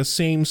falling at the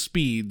same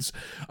speeds.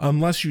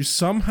 Unless you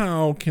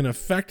somehow can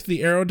affect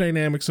the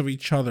aerodynamics of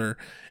each other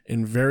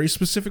in very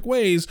specific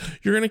ways,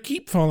 you're going to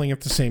keep falling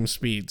at the same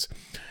speeds.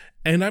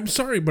 And I'm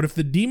sorry, but if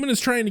the demon is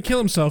trying to kill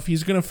himself,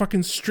 he's going to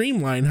fucking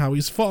streamline how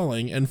he's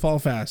falling and fall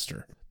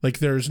faster.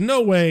 There's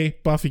no way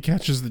Buffy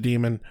catches the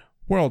demon.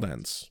 World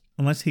ends.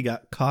 Unless he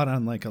got caught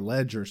on a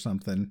ledge or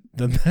something.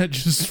 Then that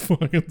just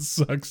fucking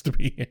sucks to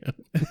be him.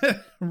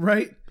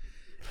 Right?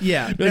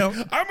 Yeah. I'm going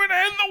to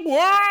end the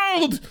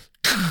world!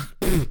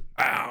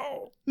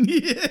 Ow.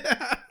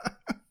 Yeah.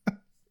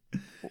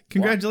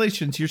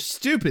 Congratulations, you're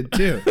stupid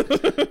too.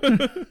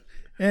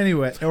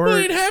 Anyway, or well,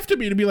 it'd have to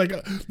be like,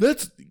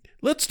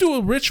 let's do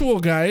a ritual,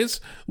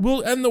 guys.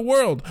 We'll end the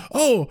world.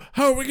 Oh,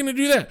 how are we gonna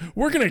do that?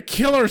 We're gonna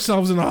kill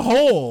ourselves in a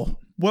hole.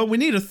 Well, we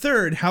need a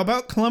third. How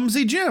about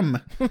Clumsy Jim?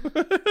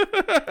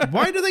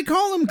 Why do they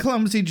call him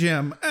Clumsy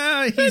Jim?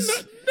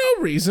 He's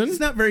no reason. He's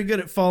not very good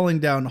at falling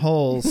down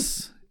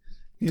holes.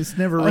 He's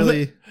never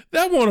really.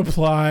 That won't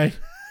apply.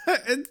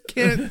 It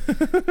can't.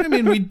 I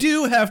mean, we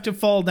do have to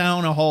fall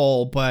down a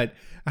hole, but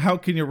how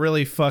can you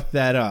really fuck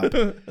that up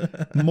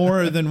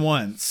more than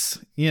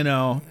once? You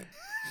know.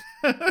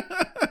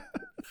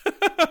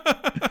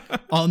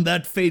 On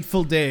that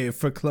fateful day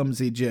for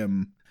Clumsy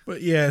Jim.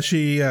 But yeah,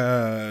 she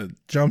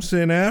jumps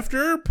in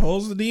after,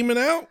 pulls the demon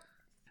out.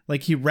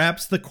 Like he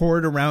wraps the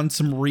cord around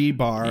some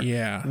rebar.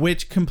 Yeah.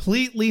 Which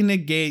completely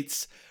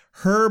negates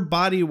her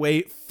body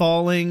weight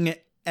falling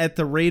at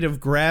the rate of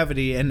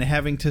gravity and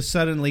having to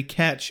suddenly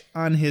catch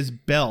on his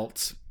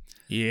belt.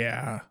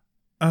 Yeah.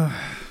 Whatever.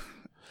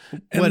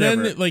 And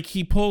then like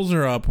he pulls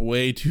her up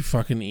way too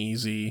fucking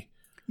easy.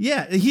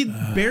 Yeah, he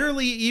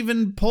barely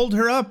even pulled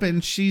her up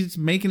and she's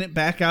making it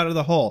back out of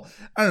the hole.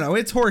 I don't know,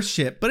 it's horse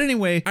shit. But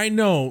anyway. I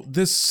know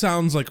this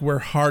sounds like we're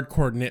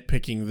hardcore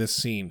nitpicking this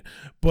scene,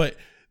 but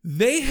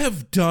they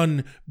have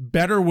done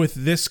better with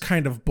this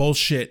kind of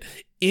bullshit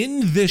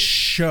in this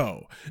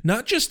show.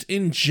 Not just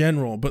in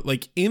general, but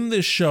like in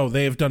this show,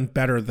 they have done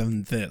better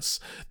than this.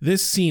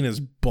 This scene is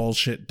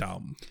bullshit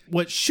dumb.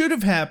 What should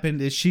have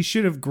happened is she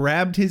should have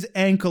grabbed his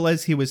ankle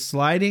as he was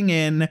sliding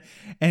in,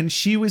 and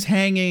she was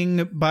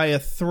hanging by a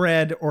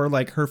thread or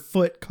like her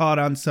foot caught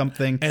on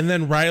something. And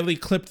then Riley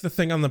clipped the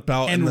thing on the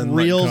belt and then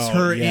reels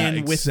her in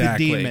exactly. With the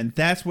demon.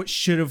 That's what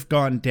should have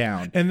gone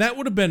down. And that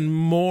would have been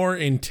more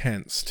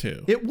intense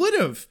too. It would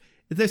have.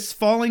 This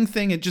falling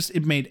thing,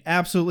 it made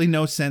absolutely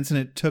no sense, and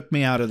it took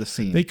me out of the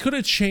scene. They could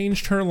have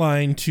changed her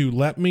line to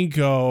 "Let me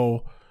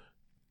go,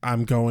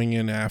 I'm going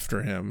in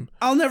after him.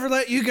 I'll never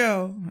let you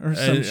go," or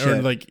some shit.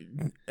 Or like,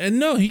 and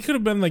no, he could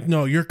have been like,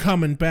 "No, you're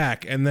coming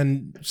back," and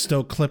then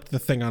still clipped the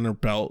thing on her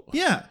belt.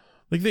 Yeah,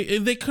 like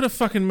they could have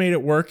fucking made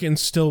it work and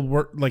still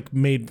work, like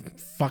made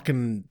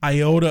fucking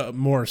iota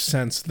more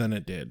sense than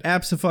it did.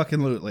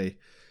 Abso-fucking-lutely.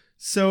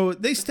 So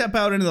they step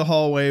out into the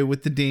hallway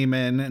with the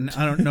demon, and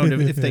I don't know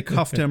if they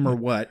cuffed him or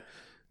what.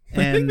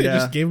 And I think they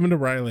just gave him to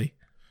Riley.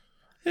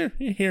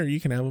 Here, you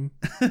can have him.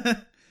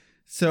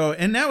 So,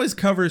 and now his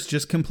cover's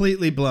just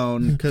completely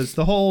blown because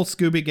the whole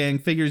Scooby Gang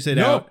figures it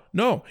out.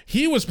 No,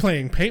 he was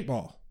playing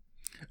paintball.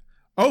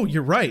 Oh,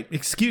 you're right.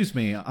 Excuse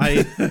me.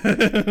 And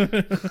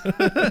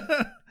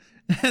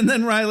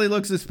then Riley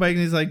looks at Spike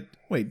and he's like,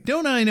 "Wait,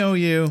 don't I know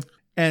you?"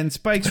 And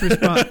Spike's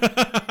response,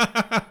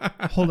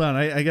 "Hold on,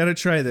 I gotta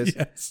try this."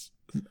 Yes.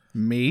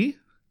 Me?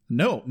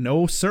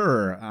 No,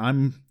 sir.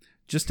 I'm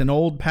just an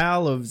old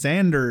pal of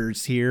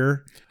Xander's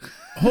here.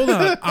 Hold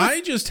on.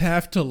 I just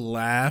have to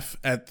laugh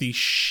at the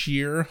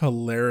sheer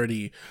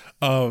hilarity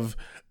of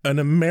an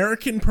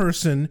American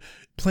person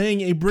playing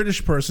a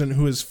British person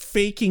who is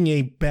faking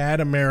a bad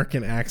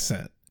American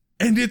accent.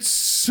 And it's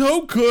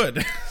so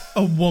good.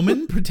 A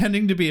woman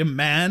pretending to be a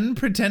man,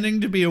 pretending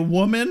to be a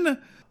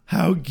woman?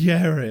 How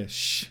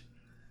garish.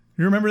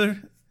 You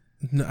remember?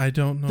 No, I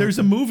don't know. There's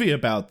a movie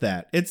about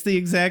that. It's the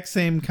exact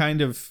same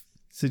kind of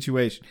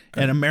situation.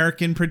 An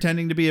American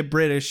pretending to be a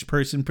British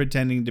person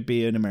pretending to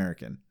be an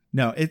American.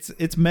 No,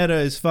 it's meta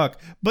as fuck.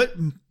 But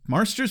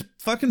Marsters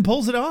fucking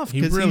pulls it off.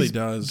 He really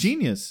does.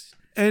 Genius.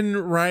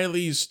 And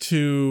Riley's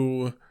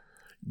too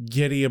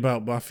giddy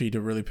about Buffy to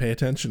really pay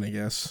attention, I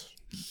guess.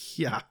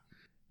 Yeah.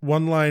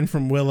 One line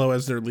from Willow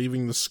as they're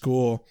leaving the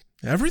school.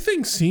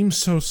 Everything seems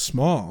so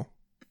small.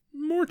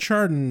 More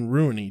charred and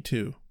ruiny,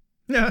 too.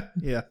 Yeah.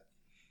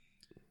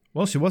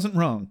 Well, she wasn't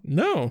wrong.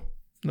 No,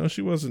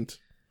 she wasn't.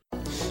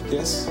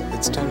 Yes,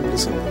 it's terribly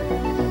simple.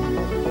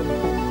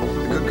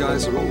 The good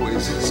guys are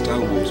always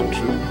stalwart and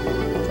true.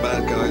 The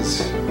bad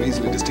guys are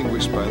easily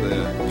distinguished by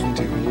their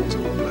pointy horns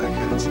or black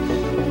hats.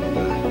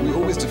 We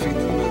always defeat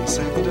them and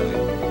save the day.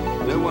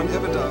 No one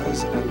ever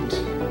dies, and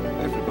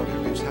everybody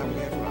lives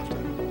happily ever after.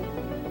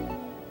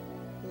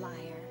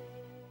 Liar.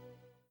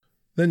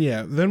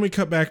 Then we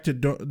cut back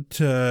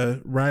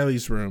to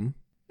Riley's room.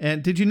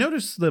 And did you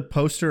notice the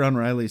poster on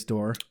Riley's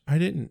door? I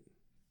didn't.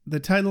 The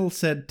title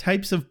said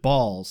types of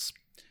balls.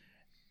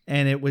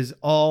 And it was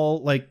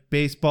all like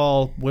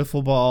baseball,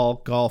 wiffle ball,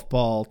 golf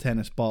ball,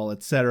 tennis ball,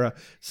 etc.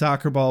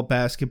 Soccer ball,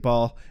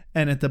 basketball.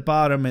 And at the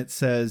bottom it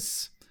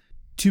says,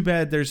 "Too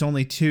bad there's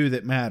only two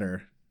that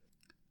matter."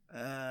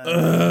 It's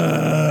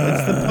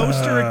the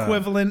poster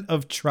equivalent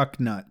of truck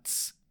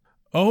nuts.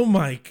 Oh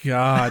my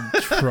God,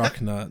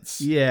 truck nuts.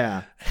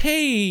 Yeah.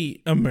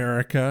 Hey,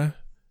 America.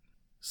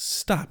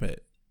 Stop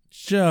it.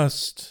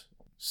 Just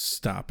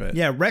stop it.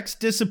 Yeah, Rex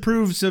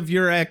disapproves of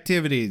your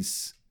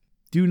activities.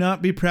 Do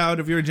not be proud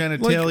of your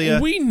genitalia.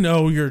 Like, we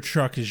know your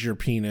truck is your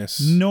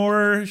penis.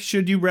 Nor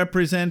should you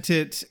represent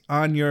it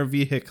on your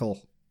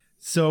vehicle.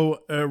 So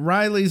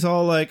Riley's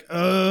all like,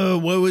 "Oh,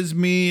 woe is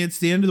me! It's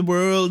the end of the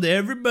world.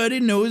 Everybody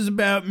knows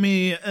about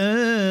me.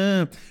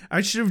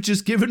 I should have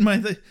just given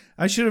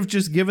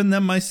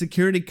them my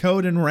security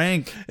code and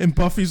rank." And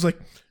Buffy's like,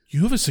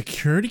 "You have a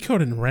security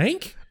code and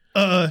rank?"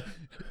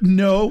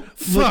 No.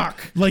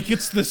 Fuck. Like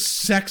it's the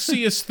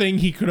sexiest thing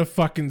he could have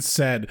fucking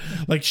said.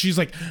 Like she's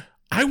like,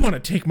 "I want to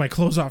take my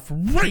clothes off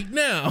right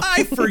now.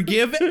 I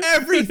forgive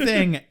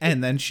everything."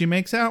 And then she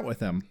makes out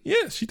with him.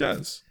 Yeah, she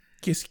does.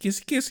 Kissy,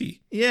 kissy, kissy.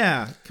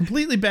 Yeah,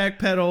 completely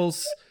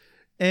backpedals.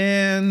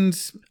 And,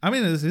 I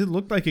mean, it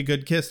looked like a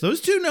good kiss. Those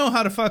two know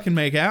how to fucking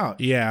make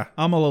out. Yeah.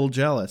 I'm a little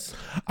jealous.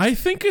 I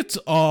think it's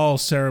all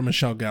Sarah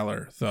Michelle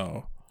Gellar,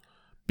 though.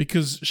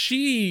 Because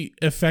she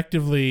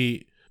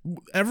effectively...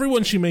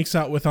 Everyone she makes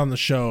out with on the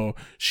show,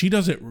 she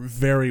does it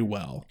very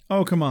well.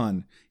 Oh, come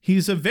on.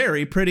 He's a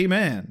very pretty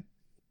man.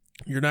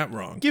 You're not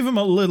wrong. Give him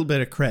a little bit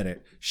of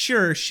credit.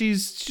 Sure,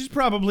 she's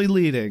probably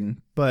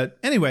leading. But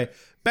anyway...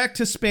 Back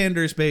to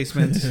Spander's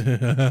basement.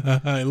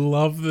 I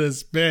love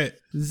this bit.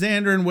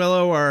 Xander and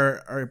Willow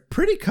are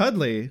pretty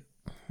cuddly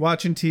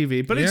watching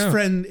TV, but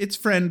it's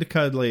friend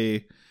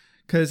cuddly.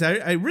 Because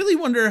I really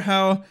wonder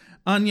how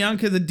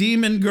Anyanka, the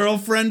demon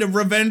girlfriend of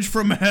Revenge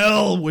from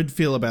Hell, would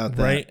feel about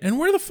that. Right. And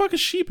where the fuck has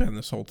she been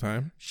this whole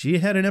time? She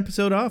had an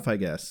episode off, I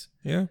guess.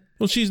 Yeah.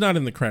 Well, she's not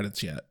in the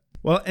credits yet.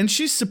 Well, and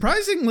she's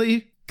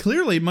surprisingly,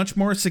 clearly much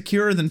more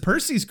secure than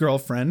Percy's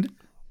girlfriend.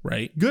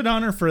 Right. Good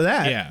on her for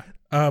that. Yeah.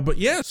 But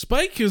yeah,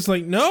 Spike is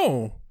like,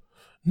 no,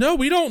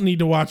 we don't need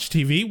to watch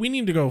TV. We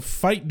need to go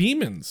fight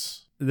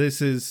demons.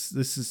 This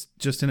is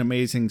just an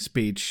amazing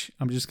speech.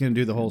 I'm just going to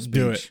do the whole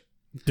speech.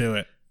 Do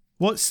it.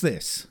 What's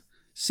this?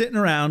 Sitting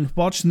around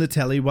watching the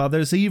telly while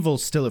there's evil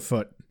still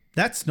afoot.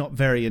 That's not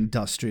very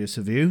industrious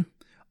of you.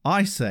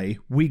 I say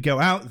we go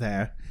out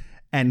there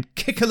and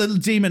kick a little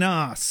demon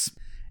ass.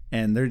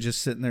 And they're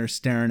just sitting there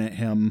staring at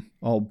him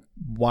all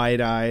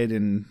wide-eyed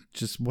and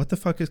just, what the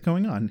fuck is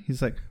going on?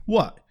 He's like,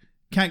 what?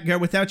 Can't go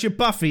without your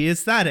Buffy,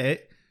 is that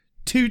it?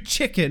 Too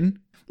chicken?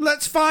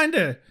 Let's find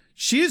her.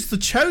 She is the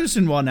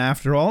chosen one,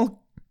 after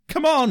all.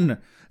 Come on.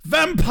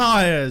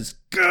 Vampires.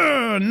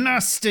 Grr,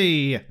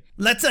 nasty.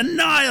 Let's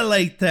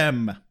annihilate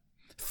them.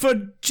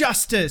 For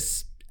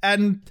justice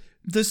and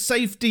the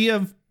safety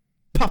of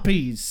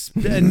puppies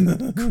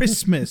and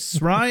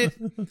Christmas, right?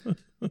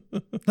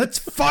 Let's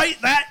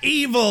fight that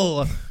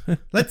evil.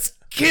 Let's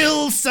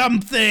kill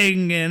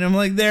something. And I'm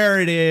like, there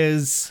it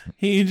is.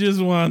 He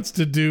just wants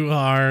to do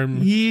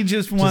harm. He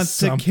just wants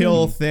to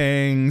kill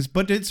things,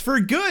 but it's for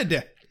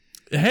good.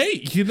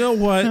 Hey, you know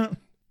what?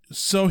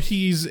 So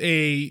he's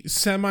a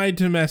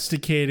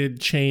semi-domesticated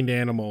chained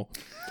animal.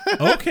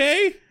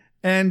 Okay.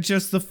 And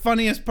just the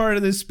funniest part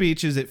of this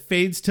speech is it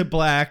fades to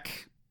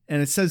black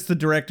and it says the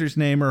director's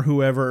name or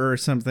whoever or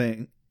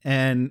something.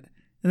 And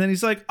then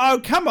he's like,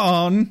 oh, come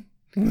on.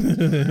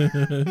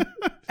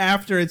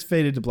 After it's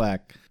faded to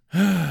black.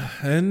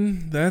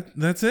 And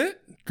that's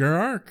it.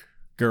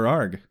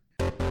 Gerarg.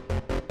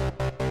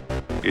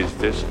 Is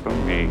this for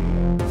me?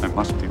 I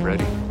must be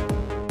ready.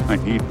 I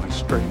need my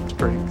strength.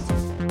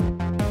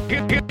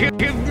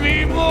 Give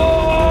me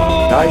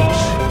more! Night,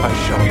 I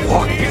shall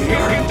walk the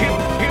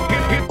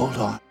earth. Hold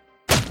on.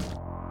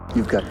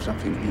 You've got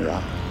something in your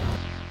eye.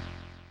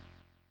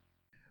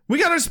 We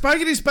got our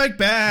Spikety Spike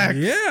back.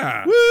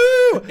 Yeah.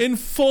 Woo! In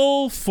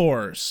full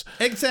force.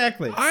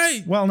 Exactly.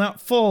 Well, not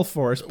full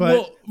force,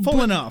 but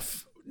full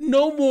enough.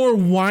 No more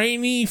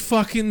whiny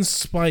fucking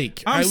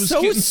Spike. I was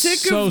so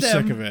sick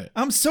of it.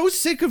 I'm so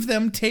sick of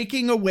them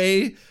taking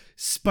away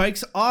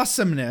Spike's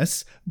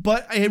awesomeness,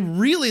 but I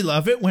really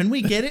love it when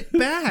we get it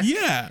back.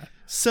 Yeah.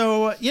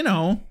 So,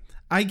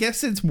 I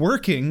guess it's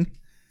working.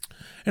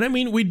 And I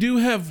mean, we do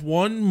have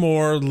one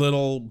more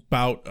little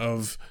bout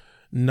of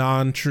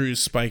non-true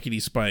Spikety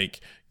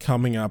Spike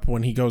coming up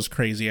when he goes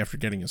crazy after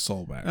getting his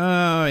soul back.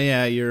 Oh,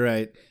 yeah, you're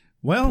right.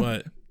 Well,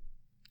 but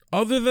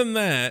other than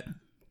that,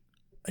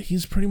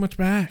 he's pretty much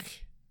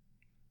back.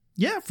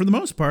 Yeah, for the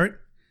most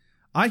part.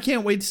 I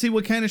can't wait to see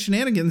what kind of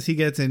shenanigans he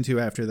gets into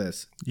after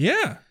this.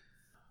 Yeah.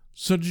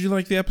 So did you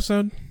like the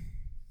episode?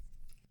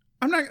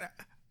 I'm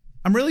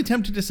really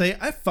tempted to say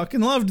I fucking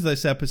loved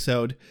this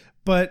episode,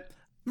 but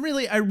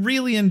really, I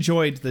really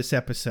enjoyed this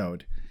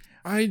episode.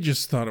 I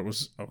just thought it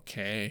was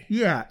okay.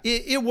 Yeah,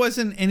 it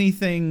wasn't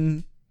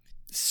anything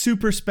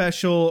super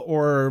special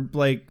or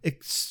like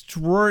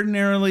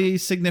extraordinarily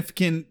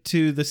significant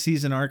to the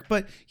season arc,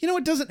 but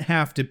it doesn't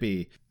have to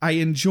be. I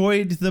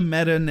enjoyed the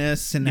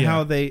meta-ness and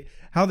how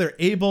they're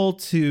able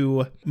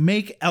to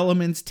make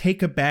elements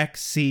take a back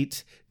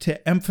seat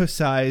to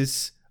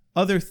emphasize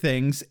other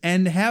things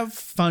and have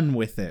fun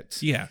with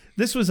it. Yeah.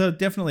 This was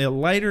definitely a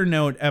lighter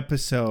note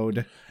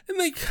episode. And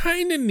they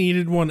kind of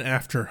needed one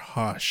after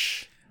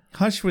Hush.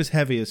 Hush was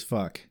heavy as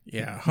fuck.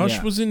 Yeah,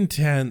 Hush was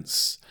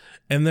intense.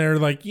 And they're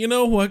like, you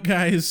know what,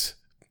 guys?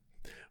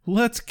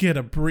 Let's get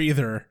a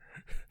breather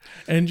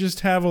and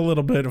just have a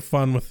little bit of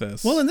fun with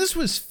this. Well, and this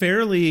was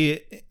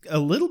fairly a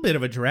little bit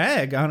of a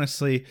drag,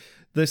 honestly.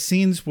 the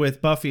scenes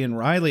with Buffy and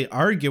Riley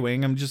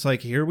arguing, I'm just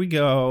like, here we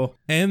go.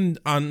 And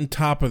on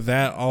top of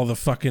that, all the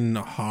fucking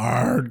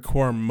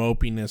hardcore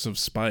mopiness of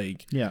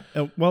Spike. Yeah.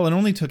 Well, it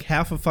only took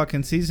half a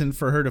fucking season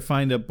for her to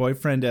find a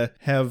boyfriend to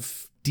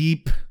have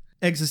deep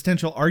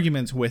existential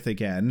arguments with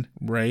again.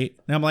 Right.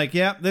 And I'm like,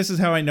 yeah, this is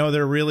how I know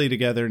they're really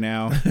together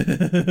now.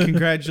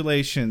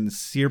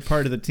 Congratulations. You're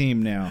part of the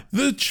team now.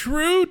 The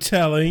true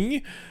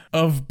telling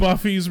of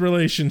Buffy's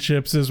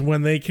relationships is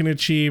when they can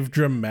achieve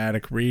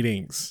dramatic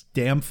readings.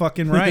 Damn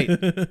fucking right.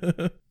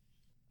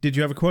 Did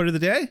you have a quote of the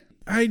day?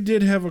 I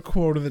did have a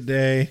quote of the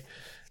day.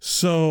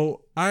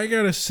 So I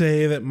gotta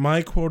say that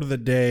my quote of the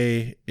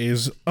day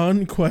is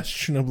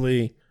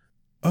unquestionably,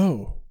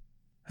 "Oh,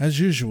 as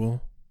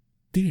usual,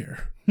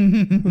 dear."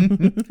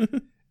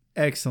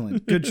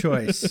 Excellent. Good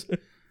choice.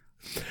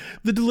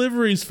 The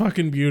delivery is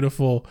fucking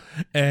beautiful,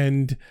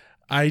 and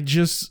I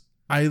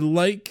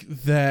like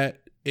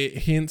that it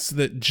hints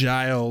that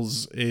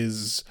Giles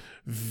is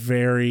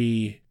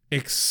very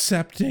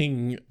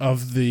accepting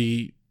of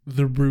the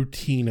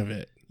routine of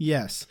it.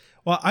 Yes.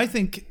 Well, I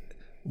think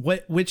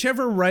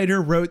whichever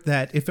writer wrote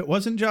that, if it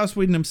wasn't Joss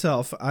Whedon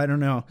himself, I don't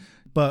know,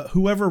 but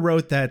whoever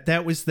wrote that,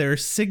 that was their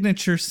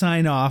signature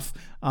sign off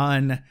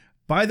on,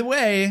 by the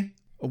way,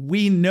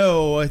 we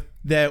know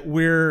that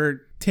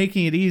we're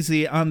taking it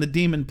easy on the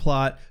demon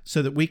plot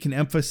so that we can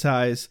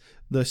emphasize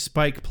the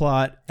Spike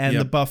plot and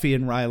the Buffy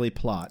and Riley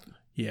plot.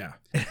 Yeah.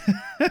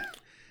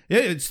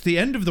 It's the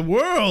end of the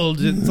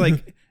world. It's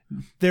like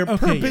they're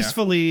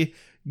purposefully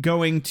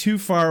going too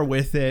far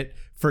with it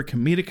for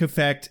comedic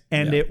effect,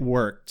 and it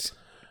worked.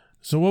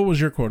 So what was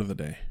your quote of the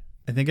day?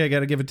 I think I got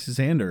to give it to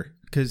Xander,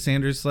 because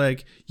Xander's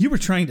like, you were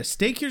trying to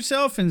stake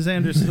yourself? And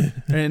Xander's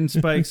and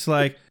Spike's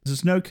like,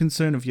 there's no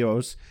concern of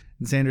yours.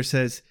 And Xander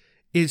says,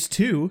 is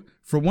too.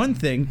 For one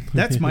thing,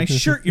 that's my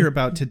shirt you're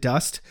about to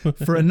dust.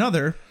 For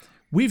another,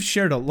 we've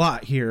shared a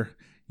lot here.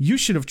 You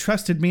should have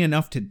trusted me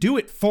enough to do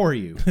it for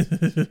you.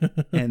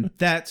 And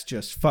that's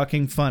just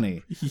fucking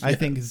funny. Yeah. I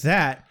think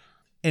that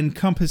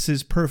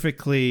encompasses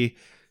perfectly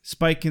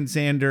Spike and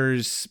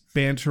Xander's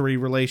bantery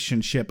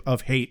relationship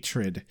of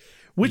hatred,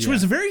 which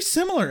was very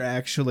similar,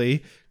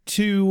 actually,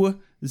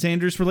 to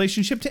Xander's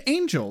relationship to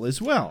Angel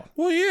as well.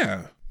 Well,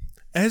 yeah.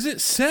 As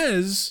it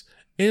says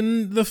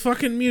in the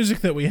fucking music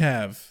that we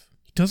have,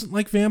 he doesn't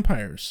like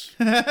vampires.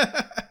 I'm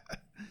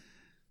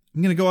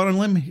going to go out on a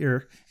limb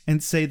here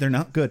and say they're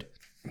not good.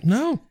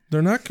 No,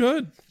 they're not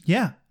good.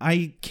 Yeah,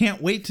 I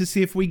can't wait to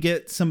see if we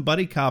get some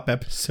buddy cop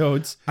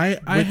episodes with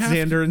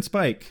Xander and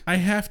Spike. I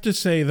have to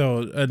say, though,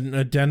 an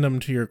addendum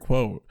to your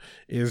quote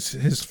is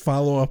his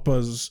follow-up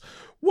was,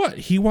 what?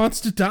 He wants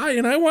to die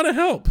and I want to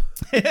help.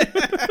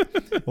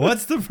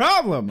 What's the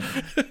problem?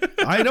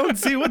 I don't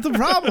see what the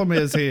problem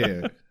is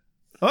here.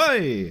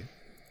 Oi!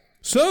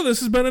 So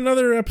this has been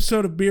another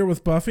episode of Beer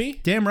with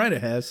Buffy. Damn right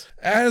it has.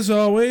 As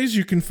always,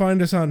 you can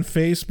find us on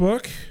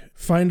Facebook.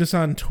 Find us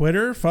on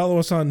Twitter. Follow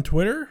us on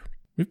Twitter.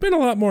 We've been a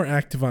lot more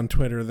active on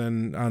Twitter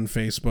than on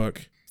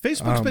Facebook.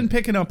 Facebook's been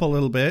picking up a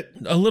little bit.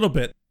 A little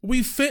bit.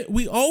 We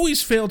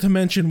always fail to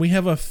mention we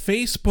have a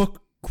Facebook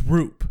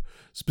group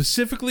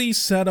specifically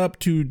set up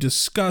to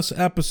discuss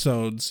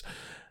episodes,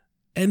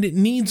 and it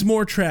needs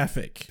more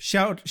traffic.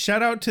 Shout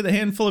out to the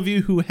handful of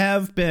you who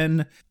have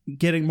been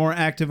getting more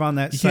active on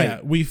that site.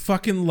 Yeah, we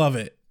fucking love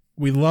it.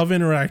 We love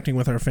interacting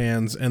with our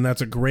fans, and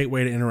that's a great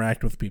way to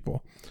interact with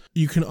people.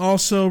 You can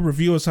also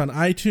review us on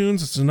iTunes.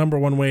 It's the number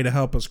one way to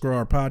help us grow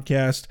our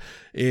podcast.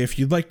 If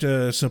you'd like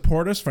to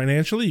support us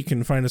financially, you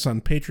can find us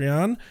on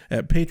Patreon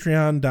at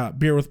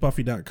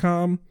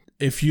patreon.beerwithbuffy.com.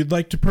 If you'd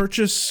like to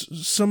purchase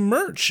some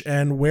merch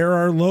and wear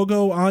our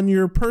logo on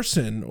your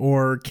person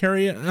or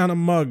carry it on a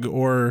mug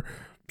or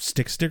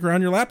sticker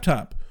on your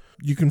laptop,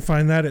 you can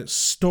find that at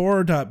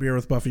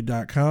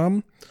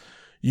store.beerwithbuffy.com.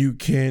 You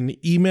can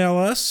email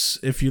us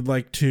if you'd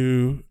like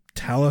to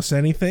tell us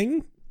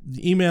anything.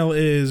 The email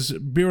is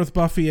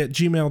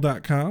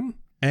beerwithbuffy@gmail.com.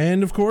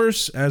 And of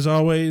course, as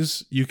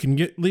always, you can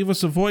leave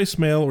us a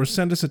voicemail or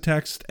send us a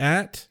text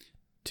at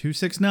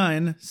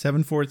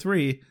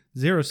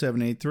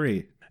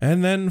 269-743-0783.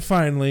 And then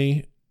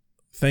finally,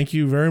 thank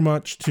you very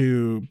much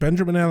to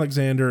Benjamin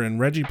Alexander and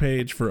Reggie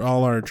Page for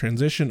all our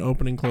transition,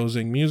 opening,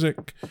 closing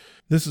music.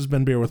 This has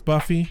been Beer with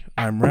Buffy.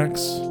 I'm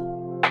Rex.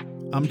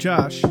 I'm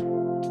Josh.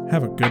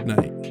 Have a good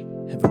night.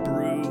 Have a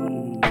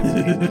brew.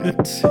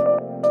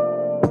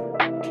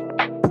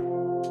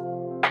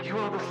 You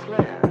are the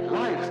Slayer.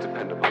 Lives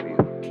depend upon you.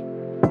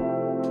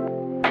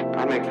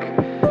 I make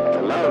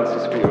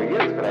allowances for your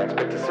years, but I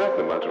expect a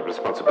certain amount of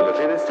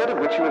responsibility, and instead of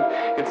which you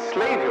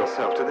enslave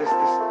yourself to this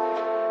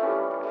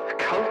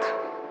cult.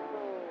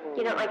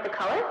 You don't like the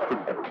color?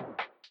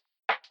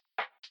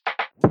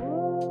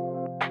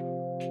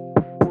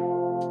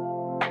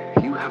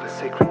 You have a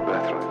sacred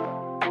birthright.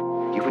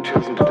 You were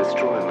chosen to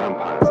destroy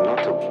vampires,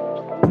 not to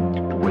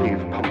wave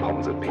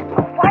pom-poms at people.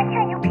 Why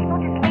can't you people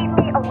just leave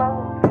me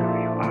alone?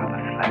 You are the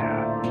Slayer.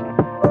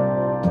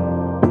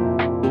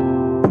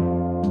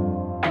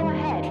 Go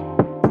ahead.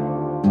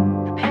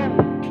 Prepare me.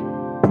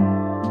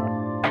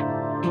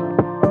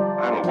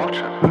 I'm a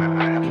watcher.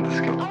 I haven't the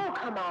skill. Oh,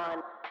 come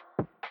on.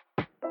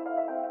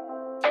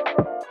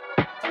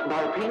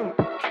 by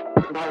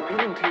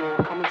appealing to your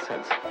common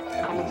sense.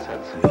 Common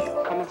sense.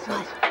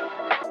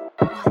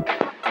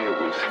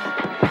 Earwolves,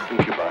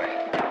 incubi,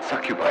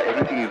 succubi,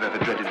 everything you've ever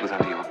dreaded was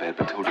under your bed,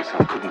 but told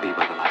yourself couldn't be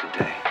by the light of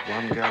day.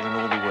 One gal in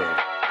all the world.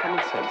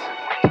 Common sense.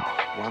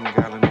 One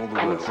gal in all the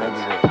world.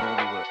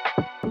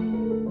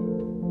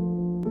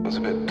 It was a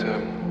bit,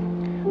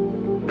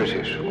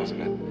 British,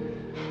 wasn't it?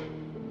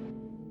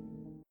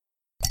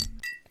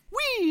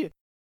 Whee!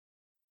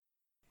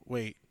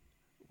 Wait,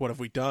 what have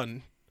we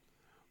done?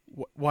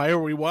 Why are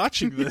we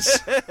watching this?